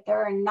realize that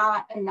there are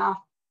not enough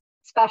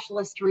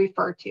specialists to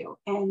refer to,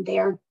 and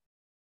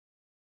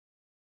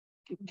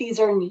these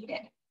are needed.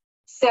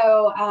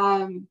 So,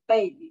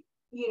 but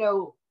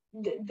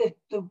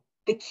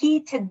the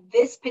key to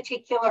this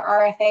particular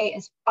RFA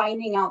is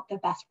finding out the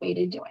best way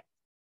to do it.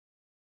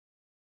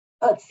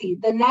 Let's see,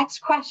 the next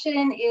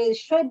question is,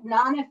 should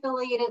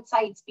non-affiliated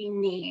sites be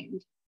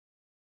named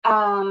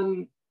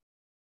and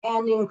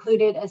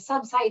included as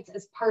subsites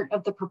as part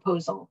of the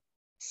proposal?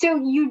 So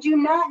you do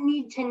not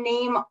need to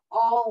name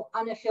all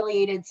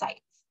unaffiliated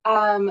sites.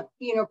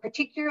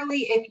 Particularly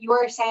if you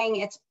are saying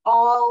it's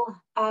all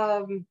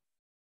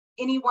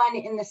anyone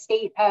in the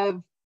state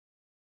of,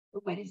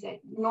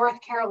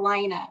 North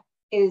Carolina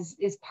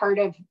is part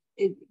of,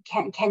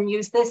 can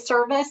use this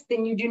service,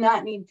 then you do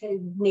not need to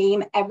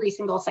name every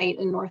single site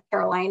in North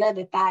Carolina.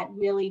 That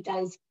really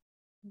does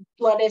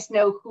let us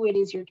know who it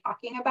is you're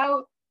talking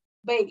about.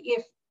 But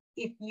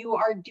if you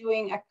are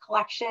doing a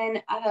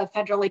collection of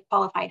federally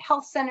qualified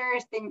health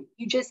centers, then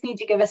you just need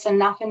to give us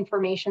enough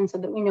information so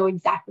that we know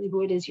exactly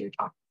who it is you're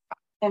talking about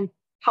and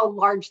how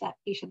large that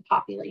patient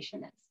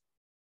population is.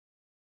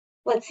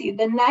 Let's see,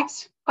 the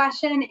next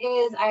question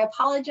is, I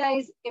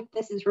apologize if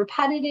this is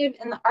repetitive.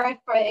 In the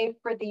RFA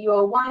for the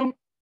U01,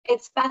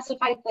 it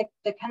specifies that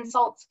the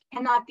consults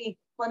cannot be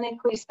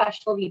clinically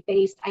specialty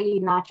based, i.e.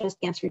 not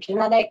just cancer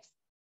genetics.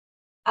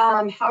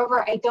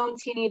 However, I don't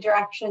see any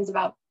directions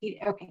about,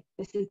 okay,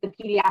 this is the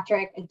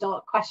pediatric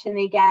adult question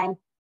again.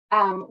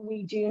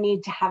 We do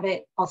need to have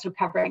it also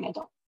covering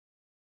adults.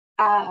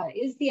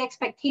 Is the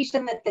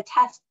expectation that the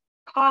test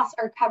costs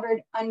are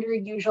covered under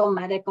usual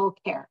medical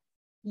care?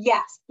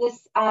 Yes,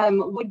 this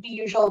would be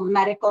usual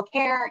medical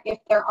care if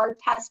there are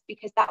tests,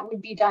 because that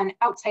would be done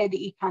outside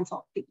the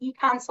eConsult. The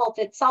eConsult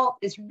itself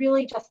is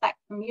really just that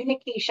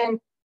communication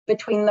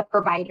between the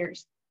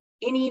providers.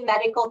 Any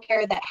medical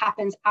care that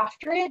happens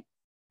after it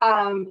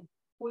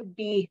would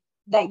be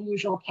that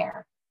usual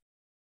care.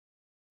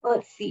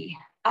 Let's see.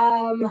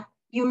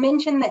 You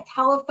mentioned that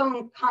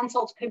telephone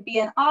consults could be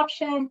an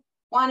option.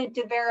 Wanted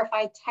to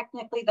verify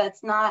technically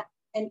that's not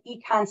an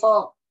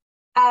eConsult.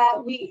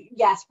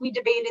 Yes, we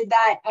debated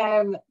that.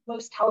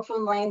 Most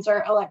telephone lines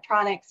are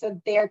electronic, so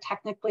they're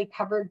technically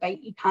covered by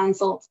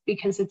eConsults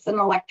because it's an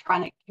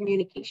electronic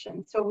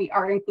communication. So we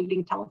are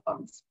including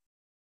telephones.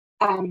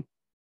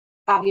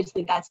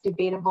 Obviously, that's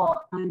debatable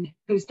on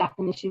whose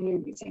definition you're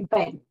using,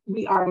 but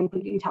we are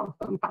including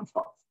telephone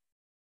consults.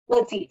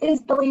 Let's see,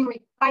 is billing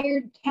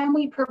required? Can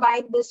we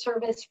provide this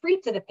service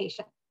free to the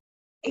patient?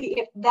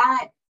 If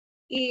that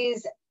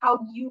is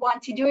how you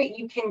want to do it,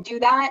 you can do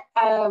that.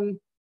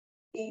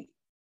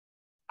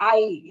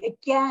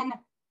 Again,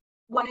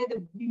 one of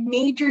the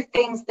major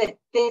things that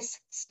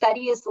this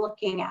study is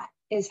looking at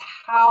is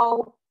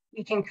how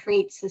we can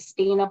create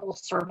sustainable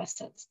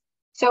services.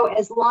 So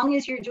as long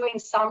as you're doing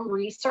some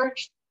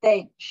research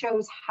that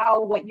shows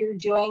how what you're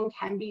doing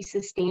can be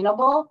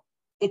sustainable,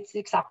 it's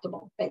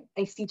acceptable. But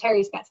I see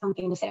Terry's got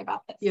something to say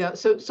about this. Yeah,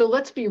 so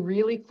let's be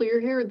really clear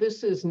here.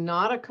 This is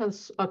not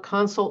a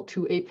consult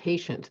to a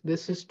patient.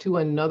 This is to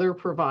another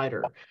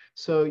provider.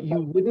 So you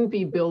wouldn't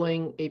be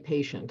billing a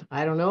patient.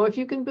 I don't know if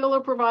you can bill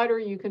a provider,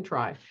 you can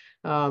try,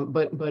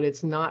 but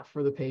it's not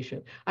for the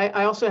patient.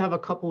 I also have a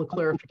couple of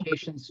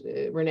clarifications,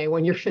 Renee.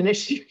 When you're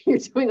finished, you're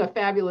doing a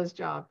fabulous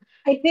job.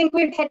 I think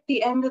we've hit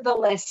the end of the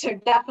list, so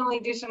definitely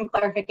do some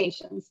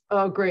clarifications.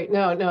 Oh, great.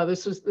 No,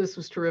 this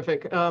was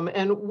terrific.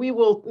 And we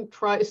will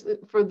try,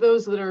 for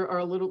those that are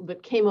a little,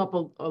 that came up,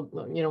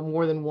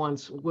 more than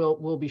once,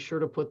 we'll be sure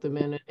to put them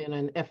in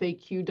an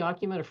FAQ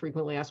document, a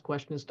frequently asked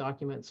questions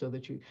document, so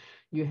that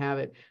you have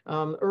it.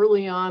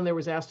 Early on, there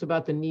was asked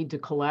about the need to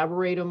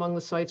collaborate among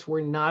the sites.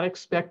 We're not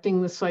expecting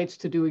expecting the sites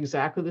to do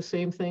exactly the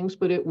same things,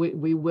 but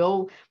we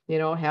will, you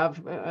know,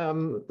 have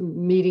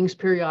meetings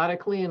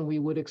periodically, and we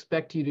would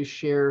expect you to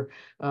share,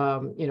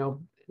 you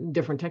know,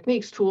 different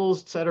techniques,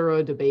 tools, et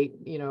cetera, debate,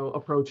 you know,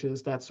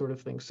 approaches, that sort of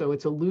thing. So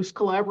it's a loose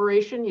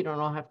collaboration. You don't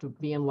all have to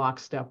be in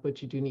lockstep,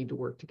 but you do need to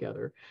work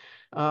together.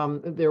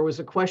 There was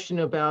a question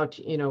about,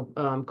 you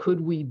know,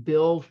 could we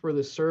bill for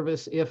the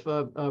service if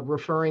a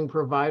referring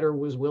provider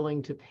was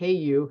willing to pay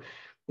you?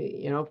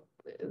 You know,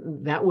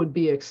 that would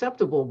be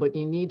acceptable, but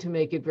you need to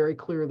make it very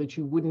clear that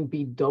you wouldn't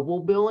be double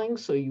billing.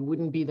 So you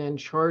wouldn't be then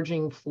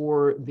charging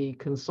for the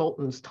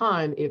consultant's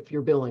time if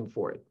you're billing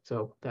for it.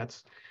 So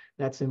that's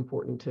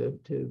important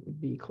to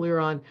be clear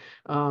on.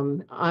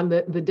 On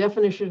the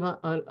definition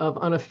of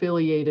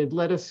unaffiliated,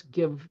 let us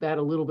give that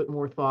a little bit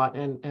more thought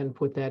and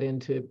put that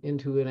into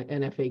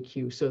an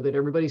FAQ so that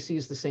everybody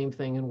sees the same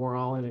thing and we're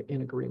all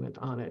in agreement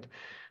on it.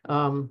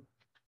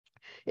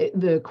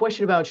 The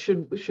question about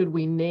should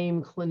we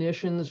name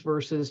clinicians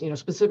versus, you know,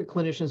 specific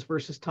clinicians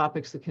versus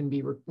topics that can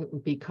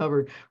be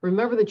covered.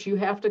 Remember that you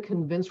have to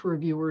convince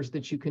reviewers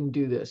that you can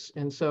do this.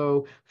 And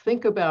so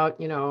think about,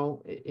 you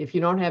know, if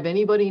you don't have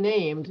anybody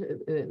named,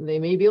 they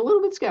may be a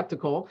little bit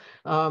skeptical.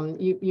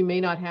 You may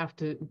not have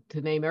to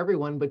name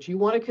everyone, but you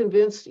want to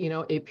convince, you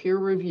know, a peer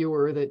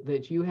reviewer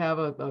that you have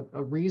a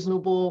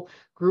reasonable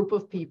group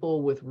of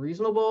people with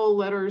reasonable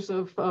letters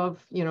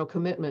of you know,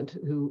 commitment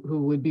who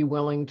would be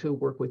willing to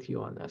work with you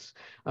on this.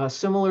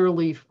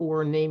 Similarly,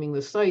 for naming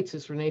the sites,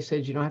 as Renee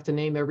said, you don't have to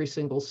name every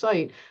single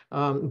site,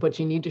 but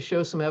you need to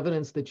show some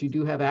evidence that you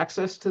do have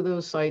access to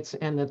those sites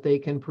and that they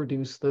can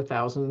produce the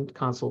 1,000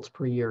 consults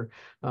per year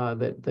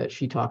that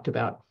she talked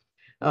about.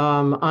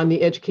 On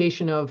the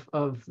education of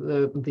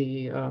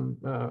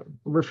the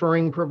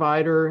referring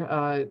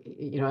provider,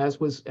 you know, as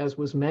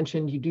was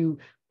mentioned, you do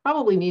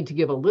probably need to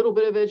give a little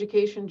bit of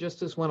education,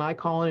 just as when I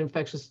call an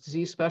infectious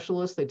disease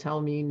specialist, they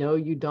tell me, no,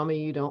 you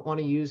dummy, you don't want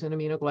to use an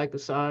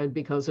aminoglycoside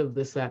because of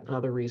this, that, and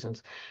other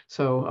reasons.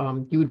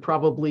 So you would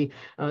probably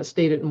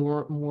state it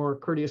more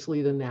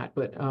courteously than that.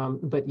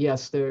 But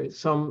yes, there's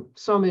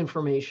some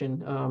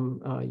information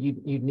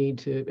you'd need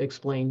to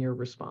explain your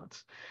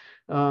response.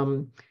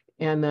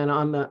 And then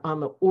on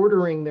the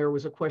ordering, there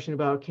was a question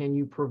about, can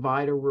you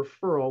provide a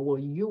referral? Well,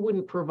 you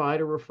wouldn't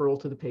provide a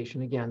referral to the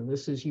patient. Again,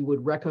 this is, you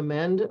would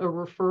recommend a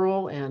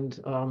referral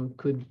and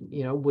could,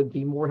 you know, would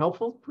be more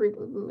helpful,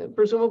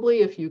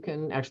 presumably, if you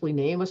can actually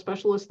name a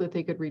specialist that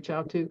they could reach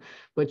out to,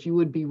 but you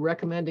would be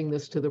recommending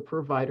this to the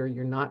provider.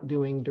 You're not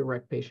doing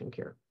direct patient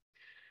care.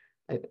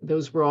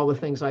 Those were all the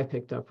things I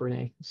picked up,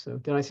 Renee. So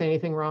did I say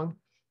anything wrong?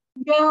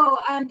 No,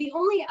 the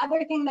only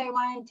other thing that I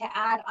wanted to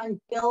add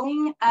on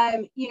billing,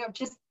 you know,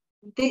 just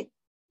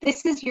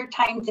this is your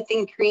time to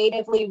think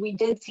creatively. We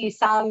did see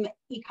some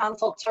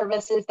eConsult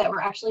services that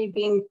were actually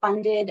being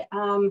funded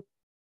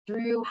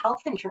through health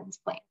insurance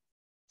plans.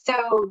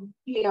 So,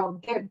 you know,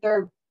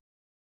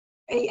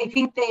 I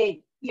think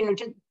they, you know,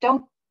 just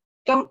don't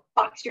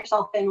box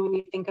yourself in when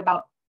you think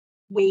about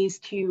ways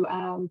to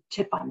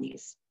fund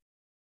these.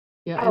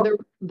 Yeah, and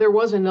there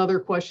was another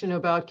question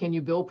about, can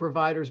you bill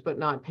providers but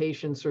not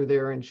patients or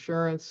their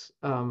insurance?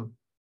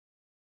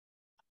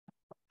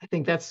 I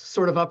think that's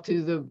sort of up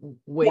to the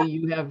way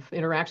you have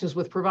interactions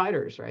with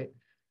providers, right?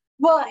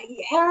 Well,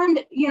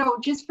 and, you know,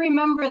 just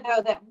remember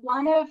though that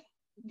one of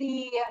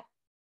the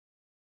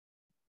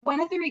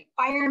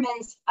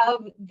requirements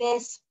of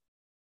this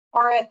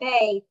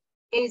RFA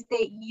is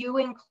that you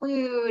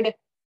include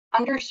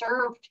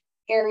underserved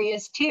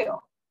areas too.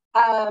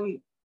 I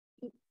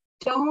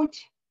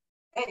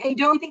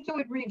don't think it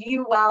would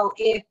review well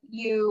if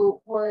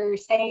you were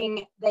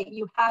saying that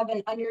you have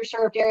an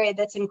underserved area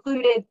that's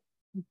included,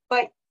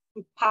 but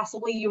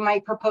possibly you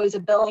might propose a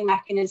billing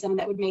mechanism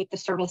that would make the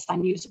service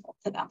unusable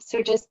to them.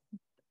 So just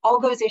all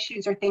those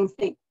issues are things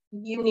that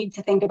you need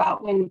to think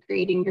about when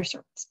creating your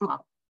service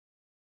model.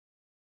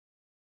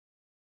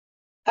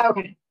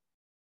 Okay,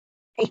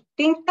 I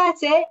think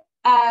that's it.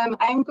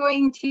 I'm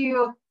going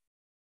to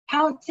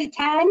count to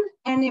 10,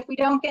 and if we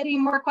don't get any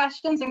more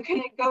questions, I'm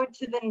going to go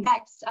to the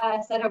next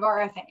set of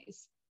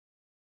RFAs.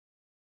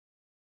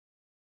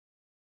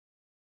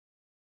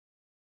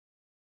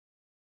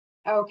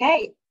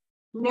 Okay,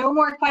 no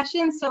more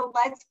questions. So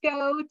let's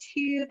go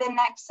to the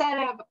next set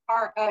of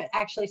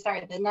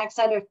the next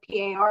set of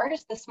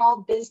PARs, the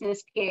small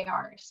business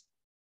PARs.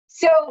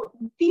 So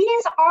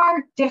these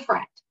are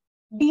different.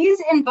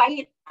 These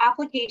invite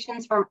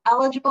applications from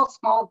eligible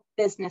small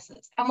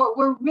businesses. And what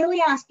we're really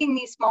asking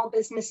these small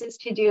businesses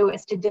to do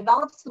is to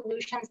develop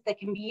solutions that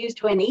can be used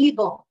to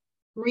enable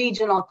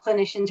regional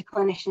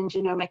clinician-to-clinician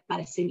genomic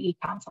medicine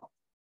eConsult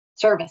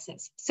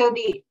services. So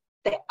the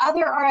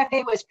other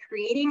RFA was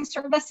creating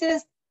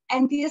services,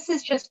 and this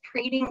is just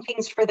creating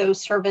things for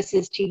those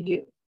services to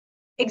use.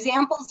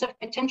 Examples of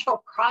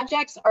potential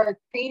projects are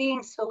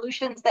creating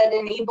solutions that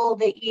enable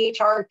the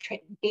EHR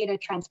data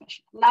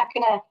transmission. I'm not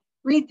going to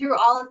read through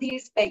all of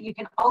these, but you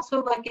can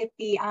also look at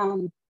the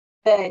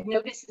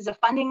notices of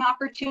funding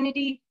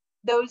opportunity.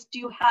 Those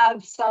do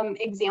have some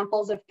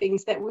examples of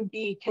things that would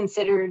be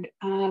considered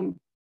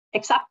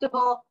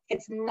acceptable.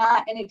 It's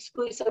not an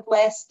exclusive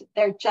list.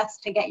 They're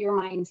just to get your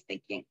minds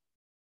thinking.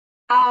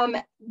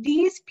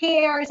 These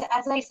PARs,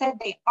 as I said,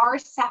 they are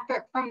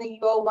separate from the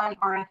U01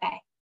 RFA.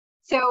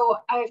 So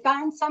I've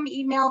gotten some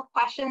email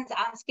questions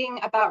asking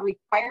about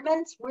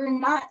requirements. We're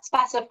not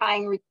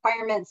specifying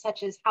requirements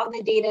such as how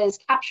the data is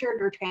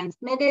captured or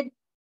transmitted.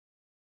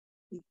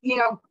 You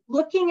know,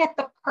 looking at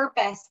the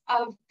purpose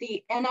of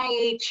the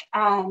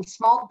NIH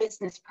small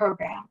business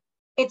program,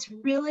 it's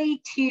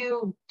really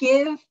to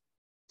give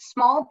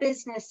small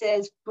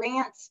businesses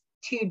grants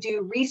to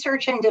do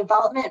research and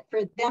development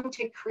for them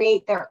to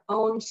create their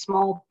own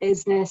small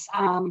business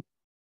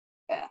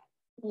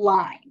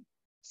line.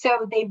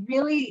 So they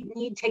really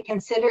need to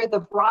consider the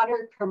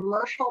broader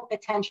commercial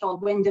potential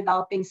when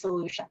developing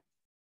solutions.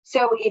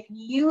 So if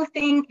you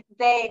think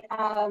that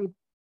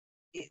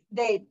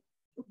that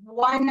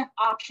one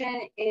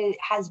option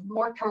has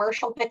more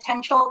commercial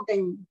potential,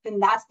 then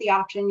that's the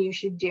option you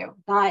should do.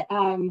 Not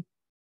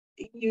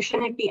you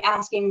shouldn't be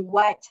asking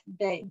what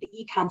the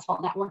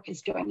eConsult network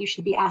is doing. You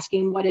should be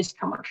asking what is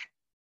commercial.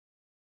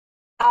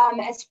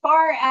 As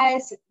far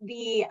as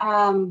the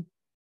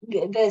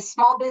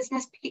small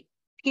business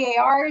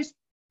PARs,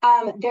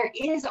 there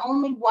is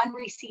only one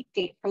receipt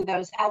date for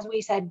those, as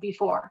we said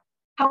before.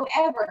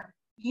 However,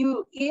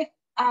 if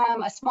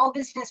a small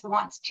business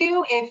wants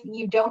to, if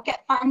you don't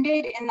get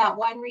funded in that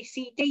one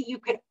receipt date, you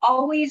could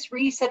always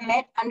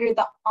resubmit under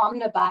the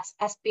Omnibus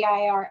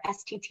SBIR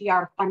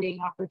STTR funding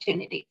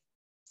opportunity.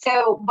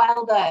 So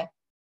while the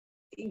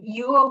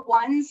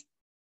U01s,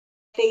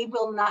 they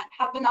will not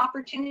have an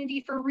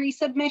opportunity for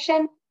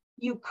resubmission,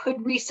 you could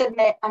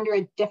resubmit under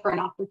a different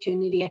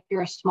opportunity if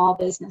you're a small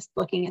business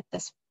looking at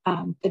this,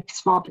 the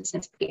small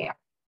business PAR.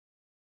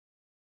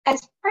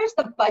 As far as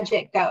the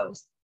budget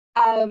goes,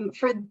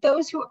 for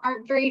those who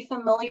aren't very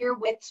familiar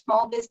with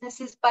small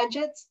businesses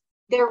budgets,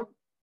 they're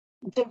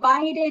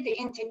divided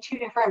into two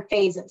different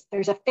phases.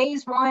 There's a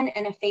phase 1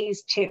 and a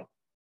phase 2.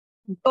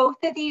 Both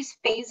of these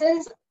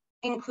phases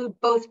include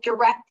both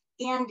direct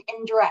and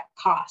indirect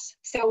costs.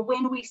 So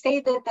when we say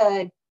that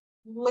the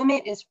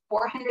limit is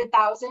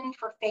 $400,000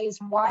 for phase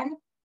 1,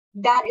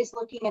 that is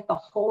looking at the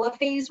whole of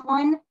phase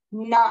 1,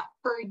 not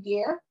per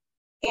year.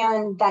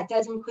 And that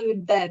does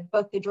include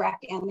both the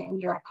direct and the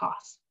indirect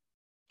costs.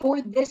 For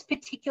this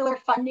particular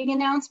funding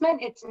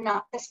announcement, it's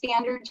not the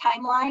standard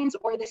timelines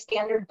or the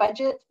standard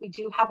budgets. We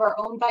do have our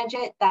own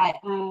budget that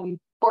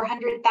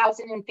 $400,000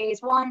 in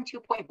phase 1,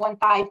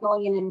 $2.15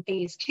 million in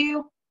phase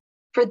 2.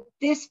 For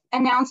this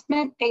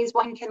announcement, phase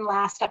 1 can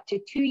last up to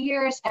 2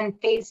 years and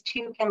phase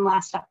 2 can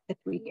last up to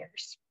 3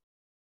 years.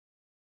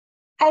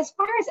 As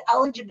far as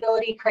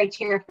eligibility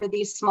criteria for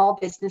these small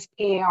business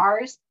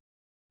PARs,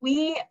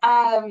 we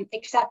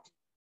accept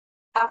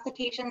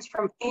applications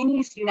from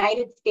any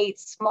United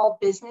States small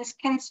business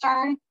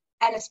concern.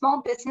 And a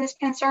small business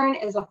concern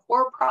is a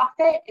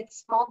for-profit.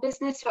 It's small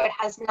business, so it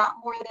has not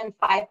more than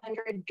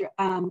 500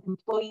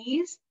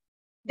 employees.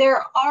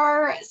 There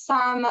are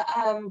some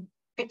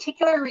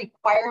particular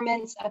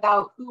requirements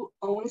about who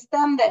owns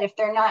them, that if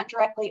they're not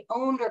directly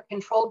owned or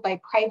controlled by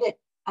private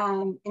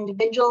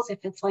individuals, if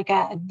it's like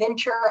a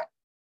venture,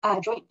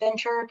 joint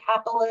venture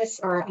capitalists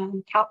or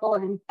capital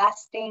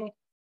investing,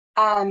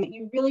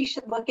 you really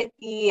should look at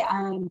the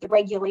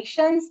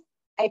regulations.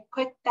 I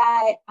put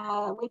that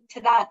link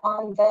to that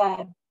on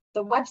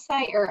the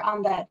website or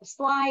on the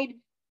slide.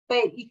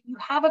 But if you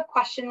have a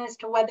question as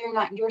to whether or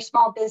not your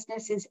small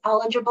business is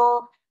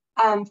eligible,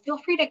 feel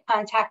free to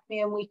contact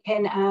me and we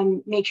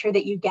can make sure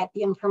that you get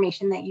the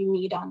information that you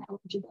need on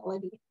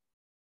eligibility.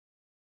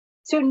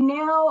 So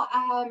now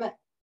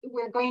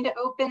we're going to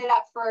open it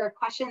up for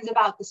questions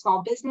about the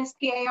small business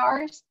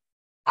PARs.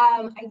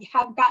 I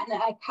have gotten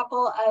a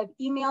couple of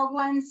emailed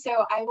ones,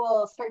 so I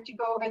will start to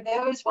go over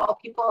those while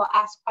people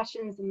ask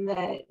questions in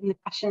the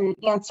question and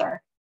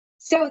answer.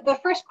 So the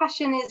first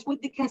question is,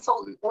 would the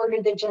consultant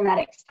order the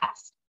genetics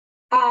test?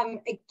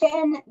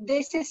 Again,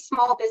 this is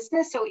small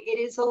business, so it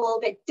is a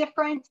little bit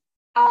different.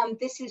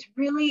 This is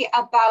really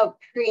about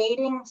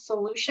creating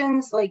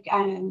solutions like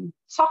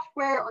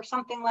software or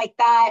something like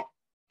that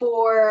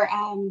for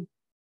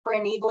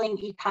enabling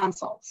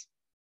eConsults.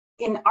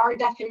 In our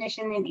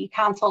definition, an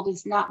eConsult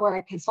is not where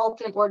a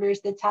consultant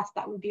orders the test.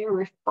 That would be a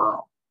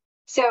referral.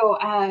 So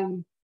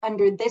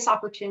under this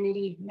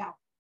opportunity, no.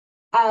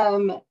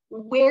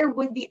 Where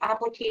would the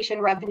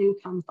application revenue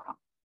come from?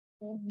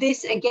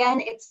 This,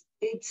 again, it's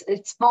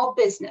small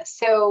business.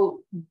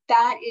 So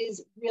that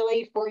is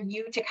really for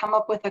you to come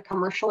up with a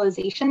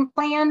commercialization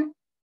plan,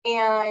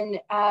 and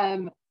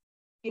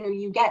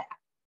you get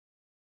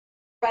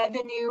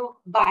revenue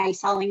by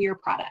selling your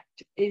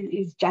product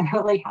is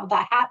generally how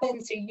that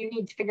happens. So you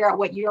need to figure out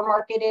what your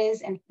market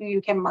is and who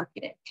you can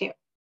market it to.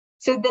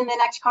 So then the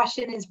next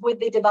question is, would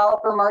the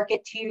developer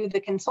market to the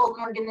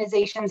consultant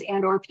organizations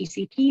and or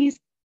PCPs?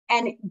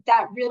 And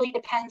that really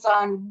depends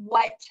on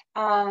what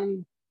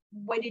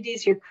it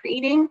is you're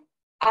creating.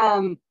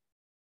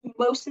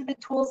 Most of the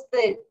tools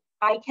that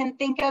I can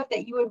think of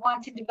that you would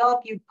want to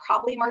develop, you'd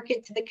probably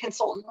market to the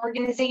consultant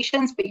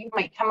organizations, but you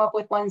might come up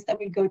with ones that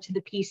would go to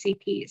the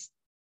PCPs.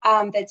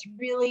 That's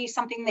really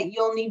something that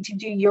you'll need to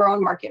do your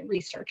own market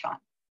research on.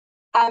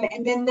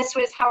 And then this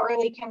was how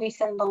early can we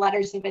send the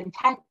letters of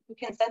intent. You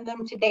can send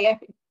them today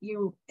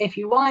if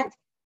you want.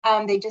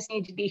 They just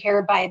need to be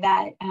here by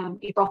that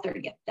April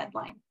 30th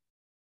deadline.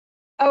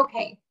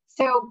 Okay,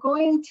 so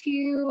going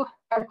to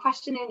our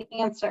question and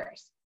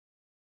answers.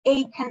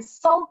 A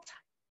consult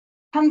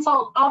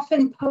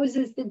often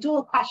poses the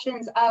dual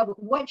questions of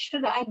what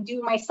should I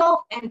do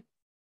myself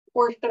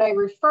or should I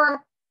refer?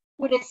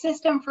 Would a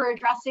system for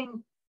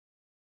addressing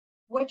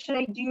what should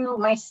I do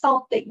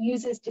myself that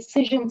uses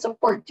decision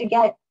support to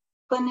get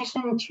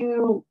clinician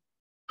to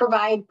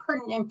provide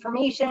pertinent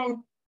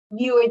information,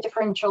 view a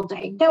differential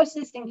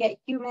diagnosis, and get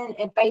human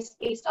advice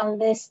based on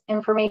this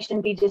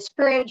information be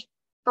discouraged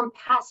from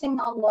passing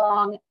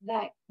along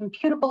that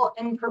computable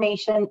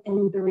information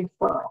in the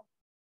referral?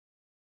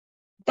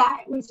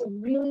 That was a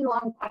really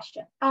long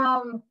question.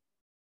 I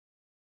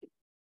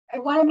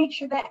want to make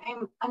sure that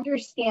I'm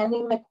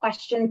understanding the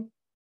question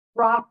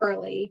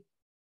properly.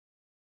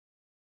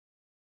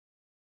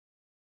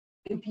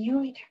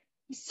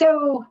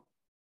 So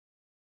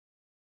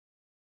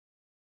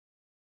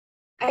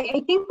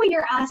I think what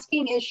you're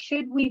asking is,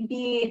 should we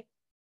be,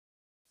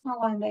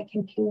 hold on, that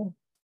computer.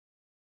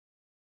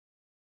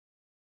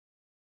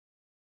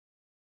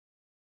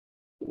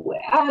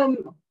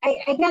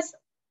 I guess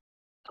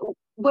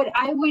what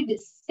I would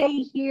say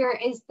here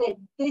is that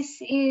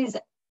this is,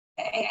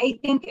 I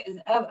think,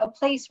 a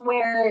place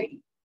where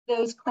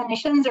those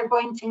clinicians are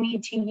going to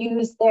need to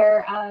use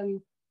their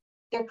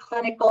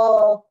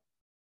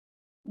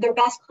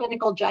best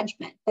clinical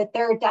judgment, that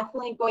there are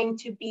definitely going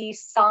to be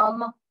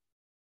some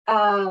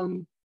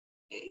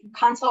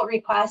consult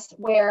requests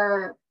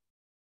where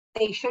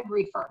they should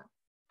refer.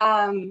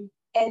 And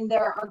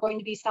there are going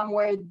to be some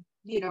where,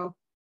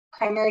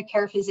 primary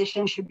care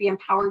physicians should be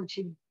empowered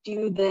to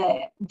do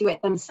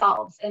it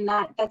themselves. And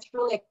that's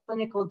really a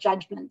clinical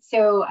judgment.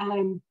 So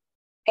I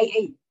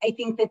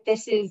think that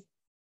this is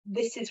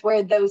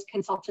where those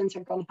consultants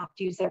are going to have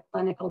to use their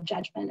clinical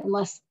judgment,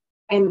 unless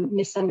I'm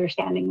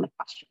misunderstanding the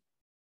question.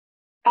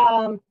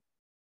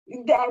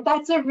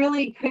 That's a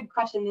really good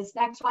question. This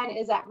next one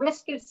is, at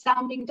risk of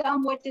sounding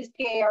dumb, what does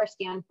PAR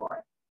stand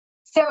for?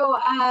 So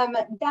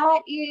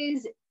that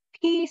is,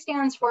 P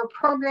stands for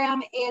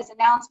program, A is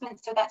announcement,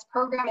 so that's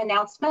program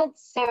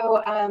announcements.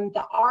 So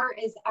the R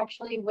is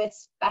actually with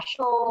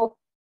special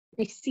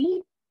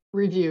receipt?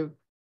 Review.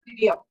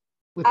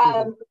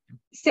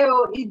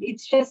 So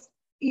it's just,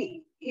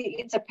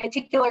 it's a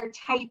particular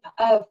type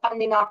of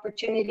funding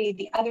opportunity.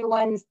 The other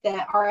ones,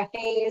 the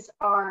RFAs,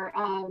 are,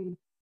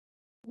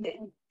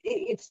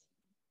 it's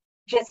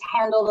just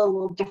handled a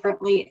little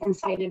differently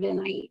inside of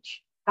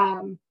NIH.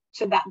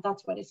 So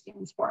that's what it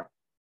stands for.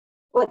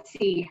 Let's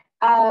see.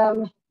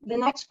 The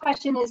next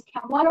question is,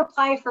 can one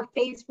apply for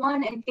phase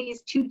 1 and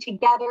phase 2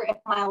 together if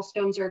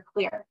milestones are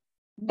clear?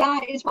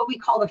 That is what we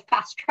call the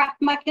fast track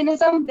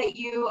mechanism, that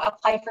you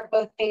apply for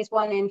both phase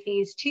 1 and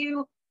phase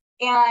 2,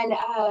 and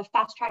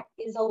fast track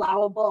is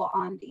allowable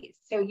on these.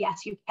 So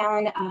yes, you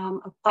can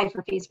apply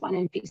for phase 1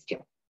 and phase 2.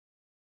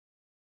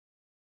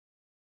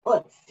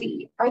 Let's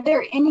see, are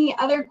there any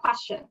other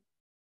questions?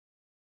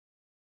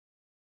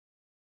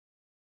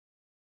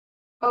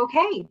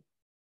 Okay.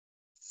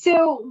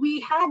 So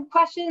we had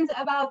questions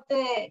about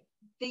the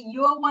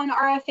U01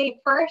 RFA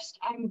first.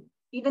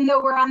 Even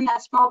though we're on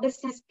that small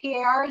business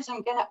PARs,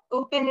 I'm going to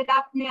open it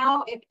up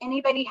now. If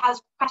anybody has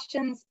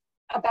questions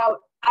about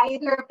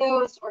either of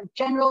those or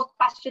general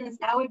questions,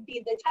 now would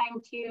be the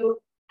time to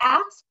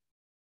ask.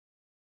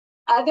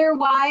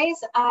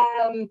 Otherwise,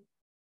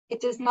 it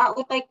does not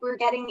look like we're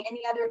getting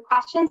any other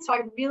questions. So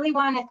I really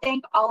want to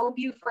thank all of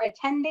you for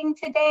attending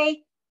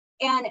today.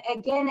 And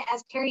again,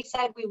 as Terry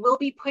said, we will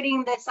be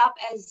putting this up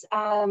as,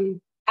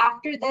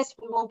 after this,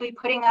 we will be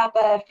putting up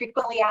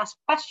frequently asked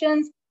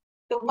questions.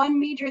 The one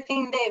major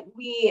thing that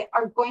we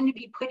are going to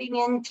be putting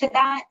into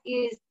that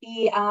is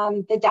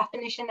the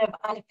definition of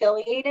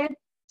unaffiliated.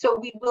 So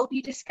we will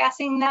be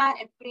discussing that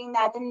and putting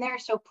that in there.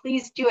 So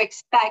please do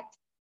expect,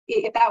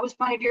 if that was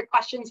one of your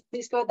questions,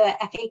 please go to the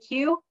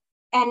FAQ.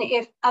 And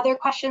if other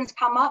questions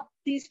come up,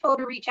 please feel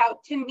to reach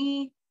out to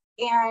me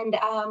and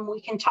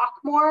we can talk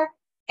more.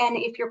 And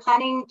if you're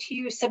planning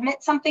to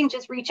submit something,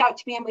 just reach out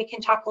to me and we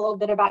can talk a little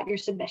bit about your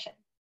submission.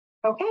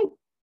 Okay,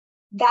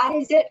 that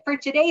is it for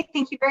today.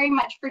 Thank you very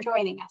much for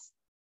joining us.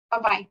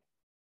 Bye-bye.